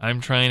 I'm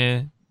trying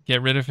to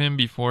get rid of him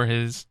before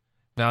his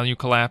value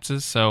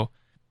collapses. So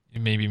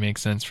it maybe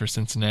makes sense for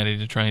Cincinnati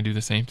to try and do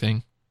the same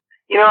thing.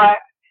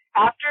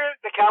 After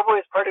the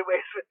Cowboys parted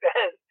ways with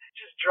Ben,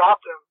 just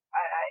dropped him.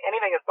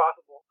 Anything is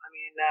possible. I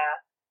mean,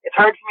 it's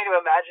hard for me to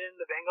imagine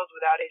the Bengals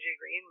without AJ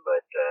Green,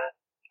 but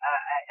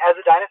as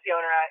a dynasty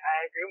owner,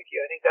 I agree with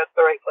you. I think that's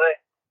the right play.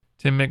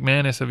 Tim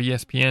McManus of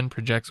ESPN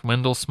projects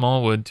Wendell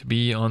Smallwood to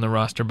be on the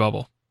roster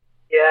bubble.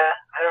 Yeah,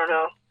 I don't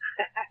know.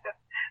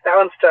 That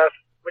one's tough.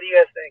 What do you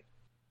guys think?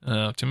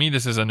 To me,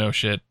 this is a no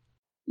shit.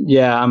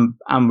 Yeah,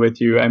 I'm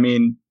with you. I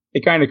mean,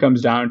 it kind of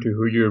comes down to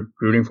who you're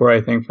rooting for, I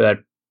think, for that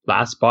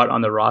last spot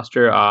on the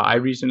roster. I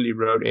recently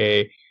wrote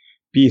a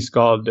piece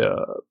called,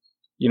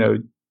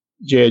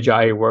 Jay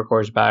Ajayi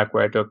Workhorse Back,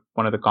 where I took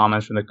one of the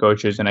comments from the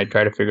coaches and I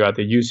tried to figure out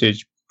the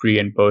usage pre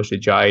and post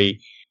Ajayi.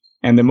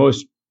 And the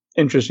most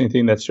interesting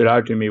thing that stood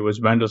out to me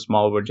was Wendell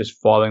Smallwood just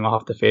falling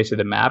off the face of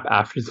the map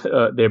after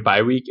their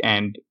bye week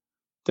and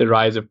the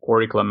rise of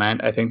Corey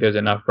Clement. I think there's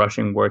enough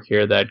rushing work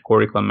here that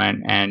Corey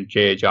Clement and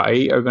Jay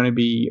Ajayi are going to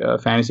be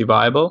fantasy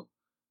viable.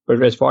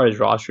 But as far as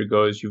roster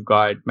goes, you've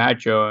got Matt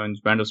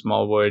Jones, Wendell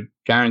Smallwood,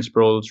 Darren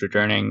Sproles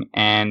returning,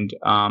 and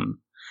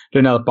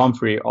Donnell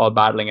Pumphrey all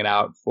battling it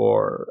out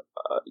for,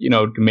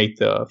 to make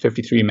the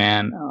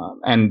 53-man.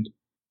 And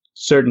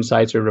certain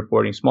sites are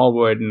reporting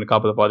Smallwood, and a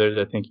couple of others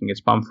are thinking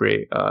it's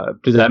Pumphrey.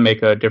 Does that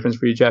make a difference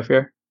for you, Jeff,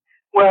 here?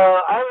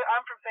 Well,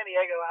 I'm from San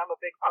Diego, and I'm a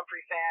big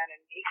Pumphrey fan,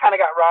 and he kind of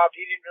got robbed.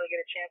 He didn't really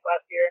get a chance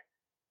last year.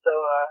 So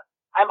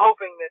I'm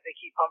hoping that they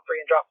keep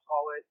Pumphrey and drop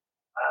Smallwood,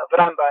 but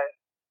I'm biased.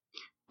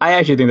 I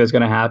actually think that's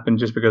going to happen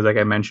just because, like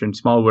I mentioned,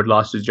 Smallwood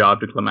lost his job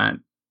to Clement.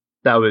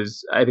 I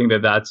think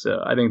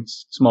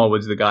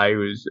Smallwood's the guy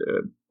who's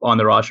on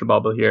the roster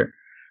bubble here,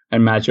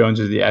 and Matt Jones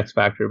is the X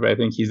factor, but I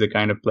think he's the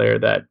kind of player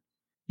that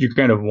you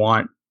kind of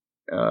want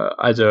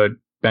as a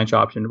bench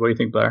option. What do you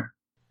think, Blair?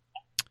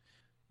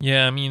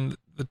 Yeah, I mean,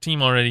 the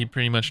team already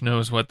pretty much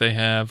knows what they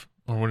have,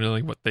 or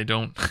really what they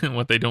don't,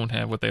 what they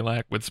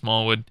lack with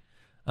Smallwood.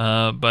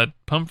 But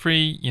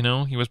Pumphrey,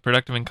 he was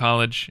productive in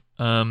college.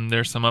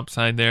 There's some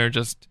upside there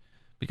just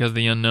because of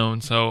the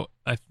unknown. So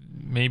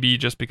maybe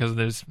just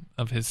because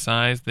of his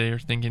size, they're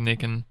thinking they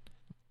can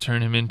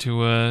turn him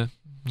into a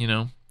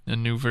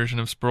new version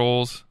of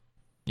Sproles.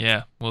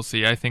 Yeah, we'll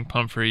see. I think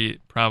Pumphrey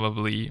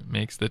probably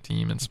makes the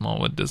team and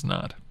Smallwood does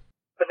not.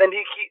 But then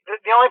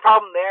the only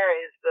problem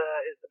there is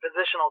the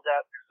positional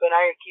depth. So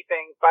now you're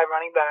keeping 5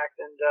 running backs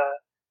and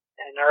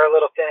are a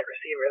little thin at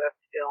receiver. That's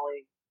the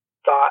only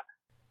thought.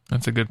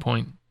 That's a good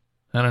point.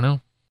 I don't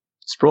know.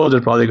 Sproles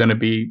is probably going to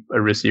be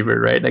a receiver,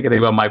 right? Like I think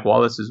about Mike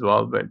Wallace as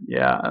well, but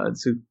yeah,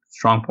 that's a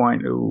strong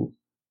point. Ooh.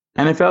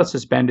 NFL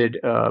suspended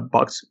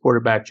Bucs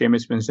quarterback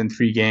Jameis Winston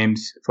 3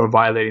 games for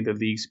violating the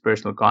league's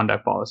personal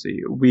conduct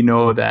policy. We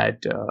know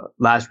that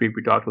last week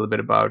we talked a little bit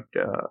about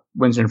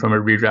Winston from a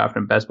redraft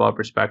and best ball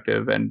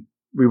perspective, and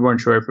we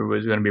weren't sure if it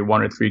was going to be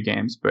 1 or 3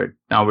 games, but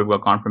now we've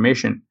got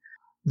confirmation.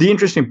 The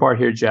interesting part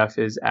here, Jeff,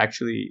 is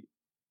actually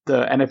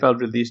the NFL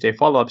released a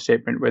follow-up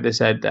statement where they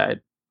said that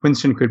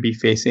Winston could be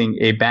facing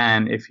a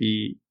ban if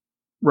he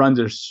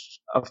runs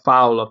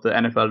afoul of the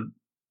NFL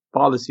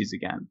policies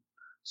again.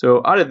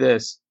 So out of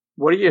this,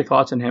 what are your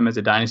thoughts on him as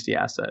a dynasty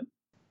asset?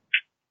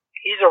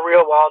 He's a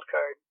real wild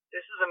card.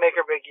 This is a make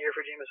or break year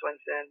for Jameis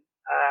Winston.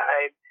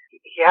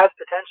 He has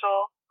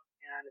potential,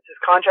 and it's his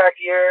contract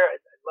year.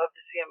 I'd love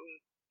to see him,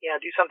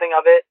 do something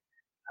of it.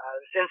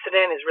 This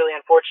incident is really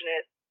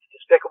unfortunate. It's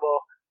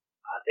despicable.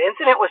 The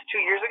incident was 2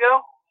 years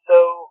ago, so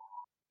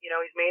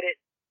he's made it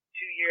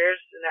 2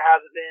 years, and there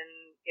hasn't been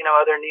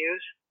other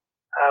news,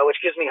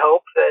 which gives me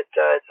hope that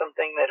it's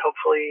something that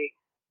hopefully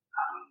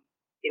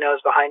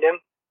is behind him.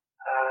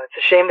 It's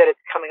a shame that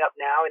it's coming up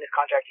now in his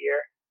contract year.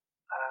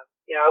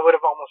 I would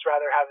have almost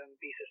rather have him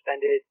be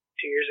suspended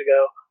 2 years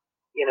ago,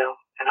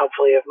 and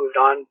hopefully have moved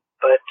on.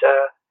 But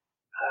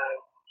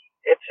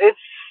it's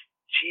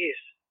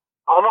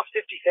almost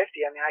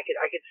 50-50. I mean, I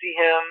could see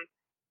him,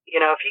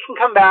 if he can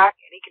come back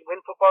and he can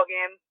win football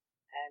games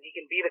and he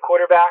can be the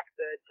quarterback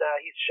that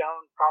he's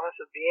shown promise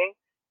of being,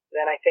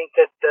 then I think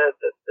that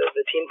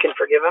the team can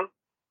forgive him.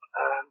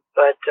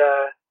 But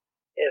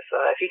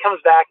if he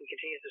comes back and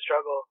continues to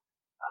struggle,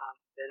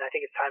 then I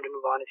think it's time to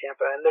move on to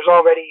Tampa. And there's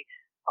already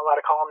a lot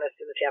of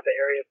columnists in the Tampa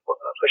area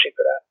pushing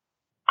for that.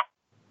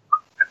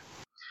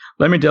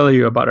 Let me tell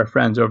you about our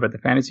friends over at the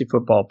Fantasy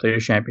Football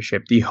Players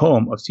Championship, the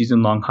home of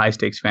season-long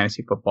high-stakes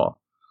fantasy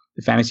football.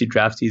 The fantasy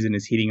draft season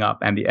is heating up,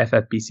 and the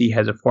FFPC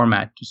has a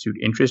format to suit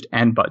interest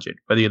and budget,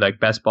 whether you like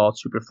best ball,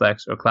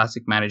 superflex, or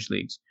classic managed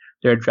leagues.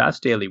 There are drafts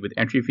daily with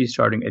entry fees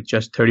starting at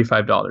just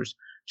 $35.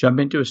 Jump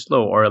into a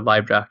slow or a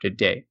live drafted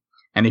day.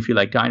 And if you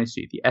like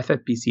Dynasty, the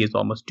FFPC has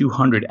almost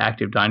 200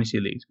 active Dynasty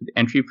leagues with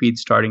entry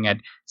fees starting at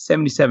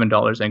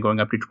 $77 and going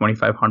up to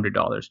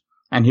 $2,500.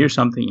 And here's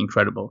something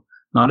incredible.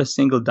 Not a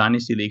single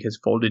Dynasty league has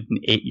folded in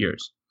 8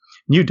 years.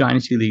 New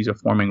Dynasty leagues are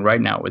forming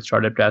right now with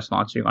startup drafts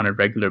launching on a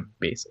regular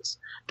basis.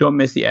 Don't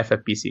miss the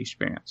FFPC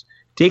experience.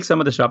 Take some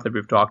of the stuff that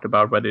we've talked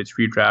about, whether it's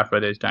free draft,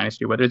 whether it's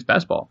Dynasty, whether it's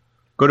best ball.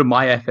 Go to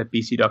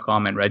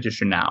myffpc.com and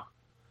register now.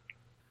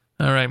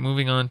 All right,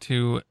 moving on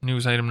to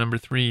news item number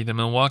 3. The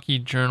Milwaukee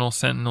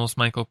Journal-Sentinel's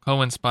Michael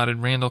Cohen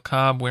spotted Randall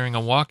Cobb wearing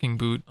a walking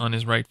boot on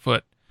his right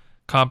foot.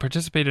 Cobb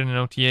participated in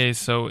OTAs,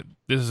 so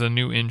this is a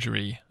new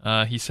injury.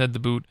 He said the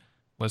boot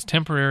was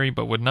temporary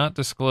but would not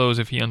disclose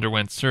if he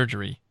underwent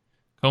surgery.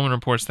 Cohen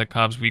reports that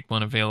Cobb's Week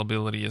 1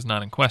 availability is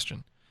not in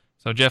question.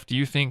 So, Jeff, do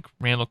you think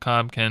Randall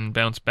Cobb can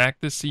bounce back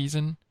this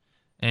season?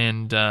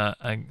 And,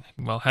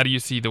 how do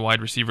you see the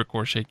wide receiver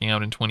core shaking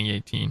out in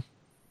 2018?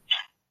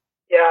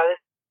 Yeah,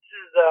 this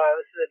is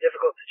a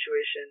difficult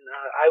situation.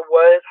 I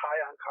was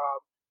high on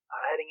Cobb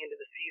heading into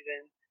the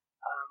season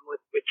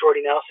with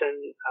Jordy Nelson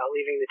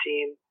leaving the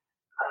team.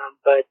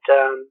 But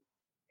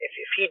if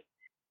he,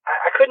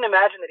 I couldn't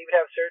imagine that he would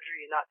have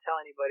surgery and not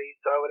tell anybody.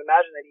 So I would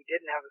imagine that he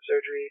didn't have the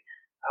surgery.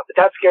 But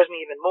that scares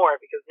me even more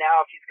because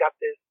now if he's got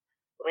this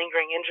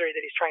lingering injury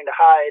that he's trying to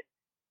hide,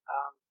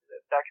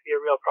 that could be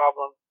a real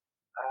problem.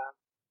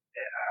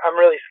 I'm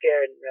really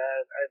scared.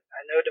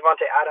 I know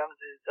Devontae Adams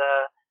is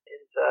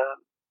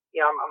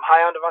I'm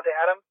high on Devontae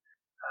Adams,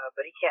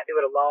 but he can't do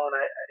it alone.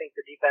 I think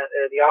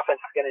the offense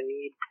is going to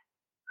need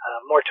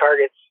more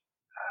targets.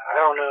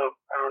 I don't know.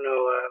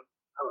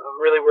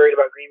 I'm really worried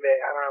about Green Bay.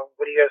 I don't know.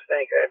 What do you guys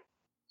think?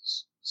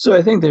 So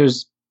I think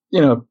there's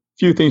a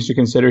few things to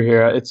consider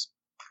here. It's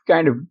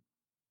kind of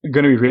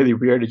going to be really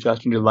weird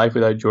adjusting to life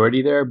without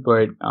Jordy there,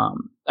 but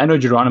I know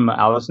Geronimo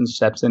Allison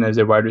steps in as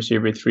a wide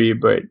receiver 3,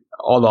 but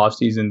all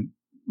offseason,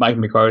 Mike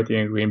McCarthy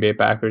and Green Bay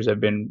Packers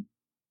have been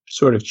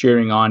sort of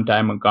cheering on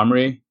Ty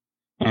Montgomery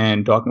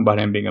and talking about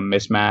him being a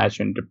mismatch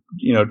and,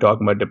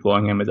 talking about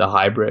deploying him as a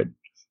hybrid.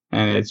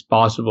 And it's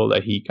possible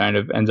that he kind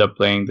of ends up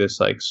playing this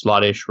like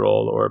slot-ish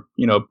role or,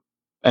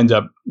 ends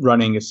up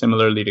running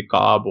similarly to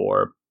Cobb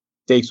or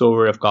takes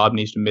over if Cobb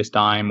needs to miss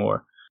time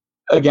or,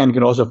 again,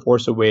 can also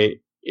force a way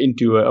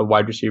into a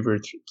wide receiver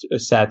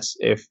sets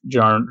if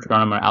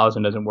Geronimo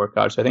Allison doesn't work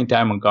out. So I think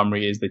Ty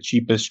Montgomery is the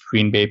cheapest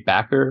Green Bay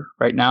backer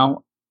right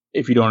now,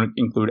 if you don't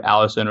include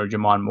Allison or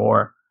Jamon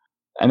Moore.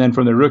 And then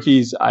from the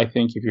rookies, I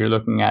think if you're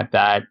looking at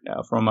that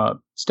from a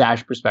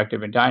stash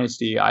perspective in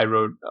Dynasty, I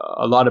wrote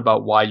a lot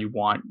about why you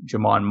want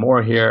Jamon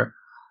Moore here.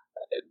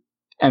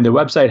 And the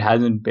website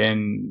hasn't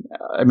been,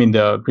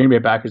 the Green Bay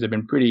Packers have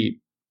been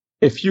pretty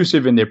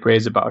effusive in their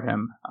praise about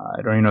him.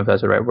 I don't even know if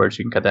that's the right word, so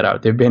you can cut that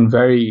out. They've been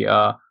very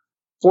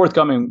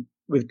forthcoming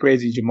with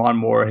praising Jamon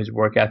Moore, his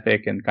work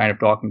ethic, and kind of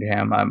talking to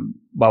him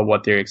about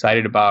what they're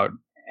excited about.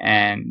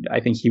 And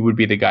I think he would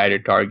be the guy to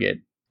target.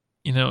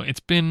 It's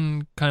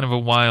been kind of a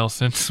while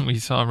since we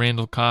saw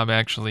Randall Cobb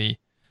actually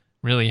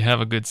really have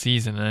a good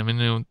season. I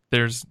mean,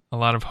 there's a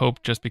lot of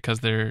hope just because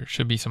there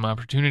should be some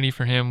opportunity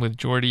for him with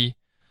Jordy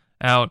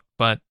out.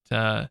 But,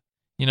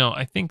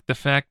 I think the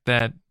fact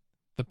that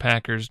the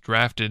Packers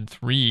drafted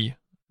 3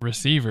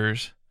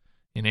 receivers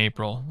in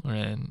April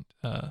and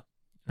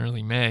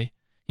early May,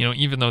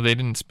 even though they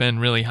didn't spend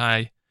really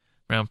high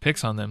round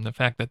picks on them, the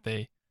fact that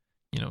they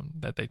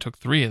took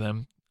 3 of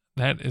them,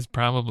 that is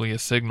probably a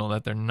signal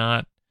that they're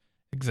not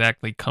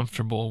exactly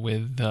comfortable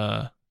with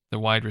the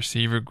wide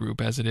receiver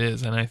group as it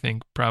is. And I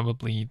think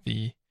probably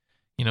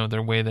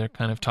their way they're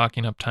kind of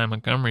talking up Ty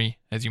Montgomery,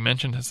 as you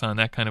mentioned, Hassan,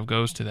 that kind of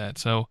goes to that.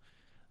 So,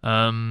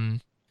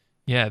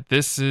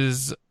 this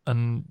is,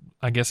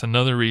 I guess,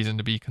 another reason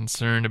to be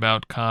concerned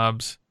about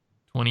Cobb's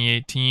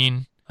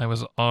 2018. I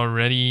was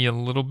already a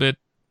little bit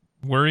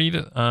worried,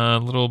 a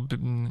little bit,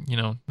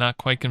 not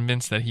quite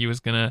convinced that he was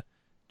going to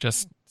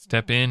just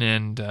step in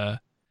and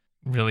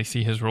really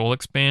see his role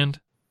expand.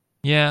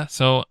 Yeah,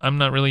 so I'm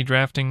not really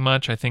drafting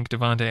much. I think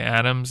Devontae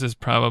Adams is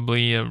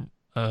probably a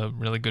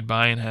really good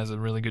buy and has a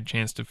really good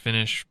chance to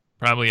finish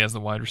probably as the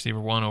wide receiver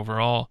 1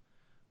 overall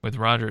with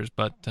Rodgers.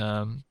 But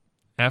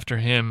after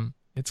him,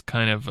 it's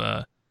kind of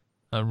a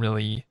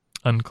really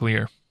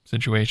unclear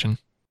situation.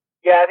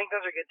 Yeah, I think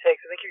those are good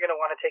takes. I think you're going to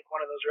want to take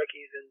one of those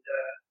rookies, and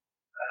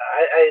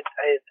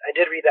I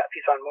did read that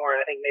piece on Moore,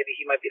 and I think maybe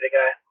he might be the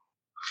guy.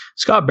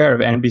 Scott Bair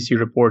of NBC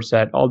reports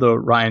that although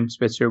Ryan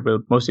Switzer will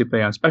mostly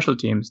play on special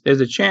teams,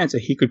 there's a chance that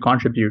he could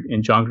contribute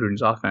in John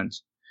Gruden's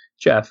offense.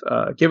 Jeff,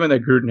 given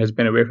that Gruden has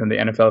been away from the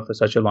NFL for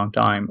such a long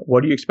time,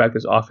 what do you expect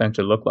this offense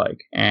to look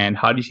like? And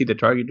how do you see the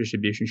target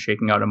distribution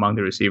shaking out among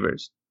the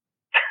receivers?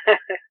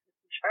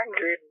 John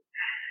Gruden.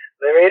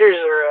 The Raiders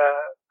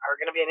are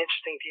going to be an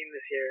interesting team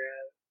this year.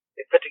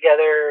 They put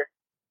together,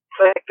 it's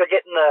like they're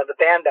getting the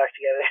band back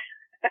together.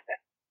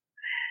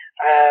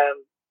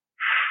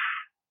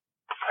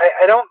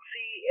 I don't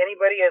see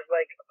anybody as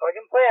like a plug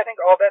and play. I think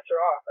all bets are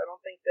off. I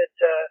don't think that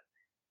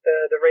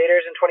the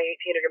Raiders in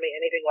 2018 are going to be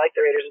anything like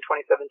the Raiders in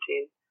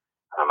 2017.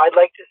 I'd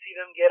like to see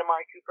them get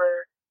Amari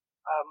Cooper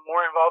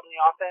more involved in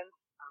the offense.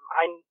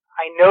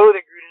 I know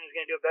that Gruden is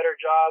going to do a better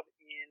job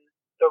in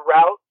the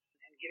routes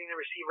and getting the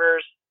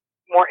receivers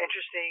more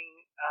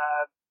interesting,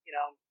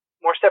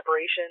 more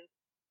separation,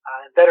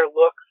 better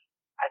looks.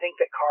 I think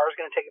that Carr is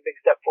going to take a big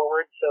step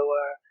forward. So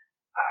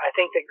I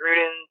think that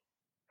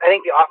I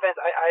think the offense,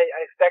 I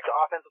expect the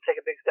offense will take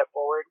a big step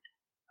forward.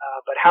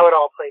 But how it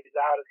all plays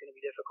out is going to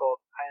be difficult.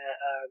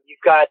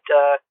 You've got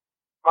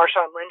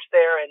Marshawn Lynch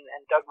there and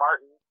Doug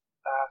Martin.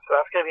 So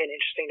that's going to be an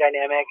interesting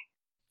dynamic.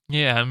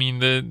 Yeah, I mean,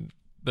 the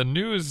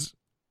news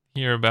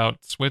here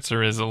about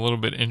Switzer is a little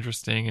bit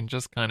interesting and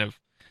just kind of,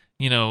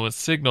 a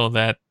signal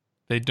that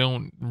they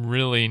don't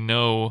really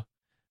know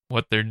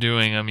what they're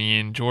doing. I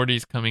mean,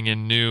 Jordy's coming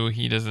in new.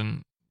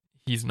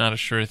 He's not a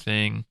sure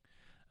thing.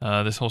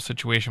 This whole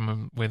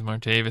situation with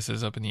Martavis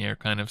is up in the air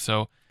kind of.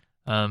 So,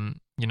 I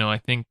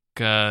think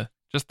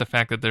just the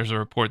fact that there's a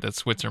report that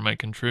Switzer might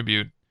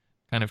contribute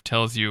kind of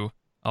tells you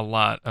a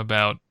lot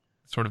about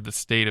sort of the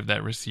state of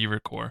that receiver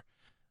core.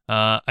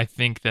 I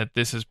think that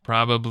this is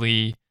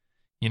probably,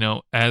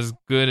 as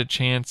good a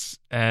chance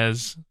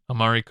as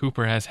Amari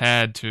Cooper has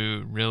had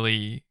to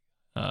really,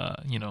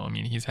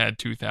 he's had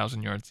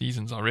 2,000-yard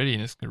seasons already in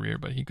his career,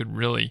 but he could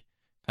really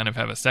kind of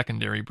have a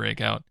secondary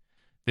breakout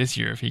this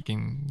year if he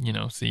can,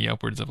 see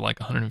upwards of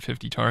like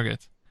 150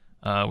 targets,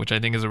 which I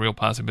think is a real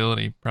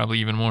possibility, probably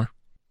even more.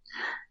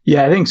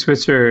 Yeah, I think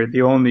Switzer,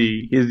 the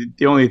only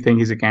thing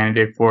he's a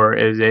candidate for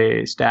is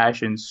a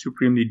stash in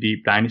supremely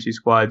deep dynasty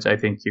squads. I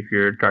think if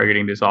you're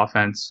targeting this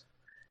offense,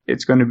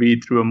 it's going to be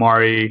through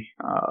Amari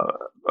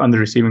on the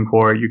receiving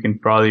core. You can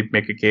probably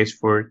make a case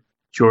for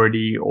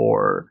Jordy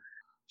or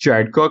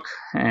Jared Cook,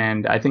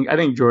 and I think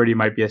Jordy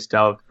might be a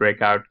stealth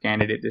breakout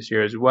candidate this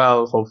year as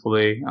well.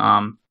 Hopefully,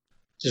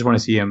 just want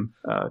to see him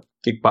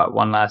kick butt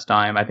one last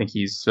time. I think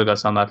he's still got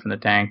some left in the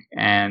tank,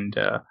 and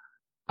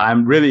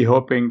I'm really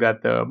hoping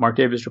that the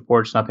Martavis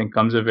reports, nothing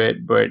comes of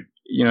it. But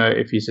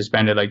if he's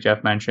suspended, like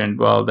Jeff mentioned,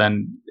 well,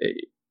 then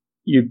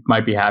you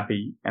might be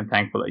happy and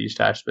thankful that you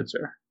stashed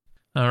Switzer.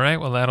 All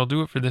right, well, that'll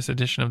do it for this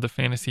edition of the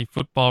Fantasy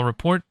Football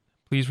Report.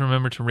 Please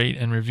remember to rate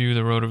and review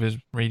the RotoViz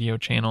radio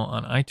channel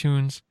on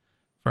iTunes.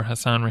 For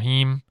Hassan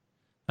Rahim,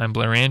 I'm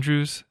Blair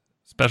Andrews.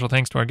 Special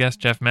thanks to our guest,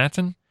 Jeff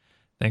Matson.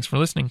 Thanks for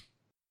listening.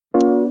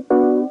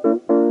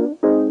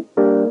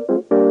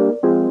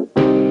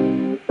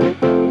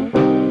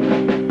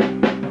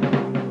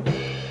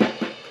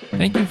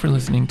 Thank you for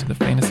listening to the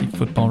Fantasy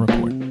Football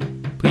Report.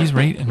 Please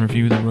rate and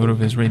review the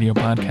RotoViz Radio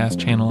podcast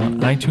channel on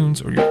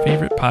iTunes or your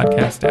favorite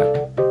podcast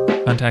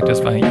app. Contact us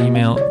via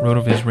email,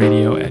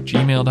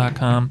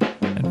 rotovizradio@gmail.com,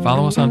 and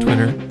follow us on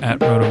Twitter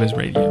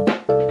 @rotovizradio.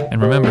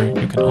 And remember,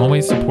 you can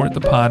always support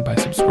the pod by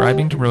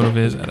subscribing to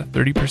RotoViz at a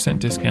 30%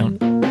 discount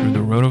through the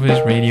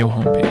RotoViz Radio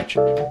homepage,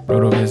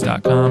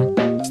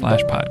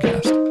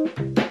 rotoviz.com/podcast.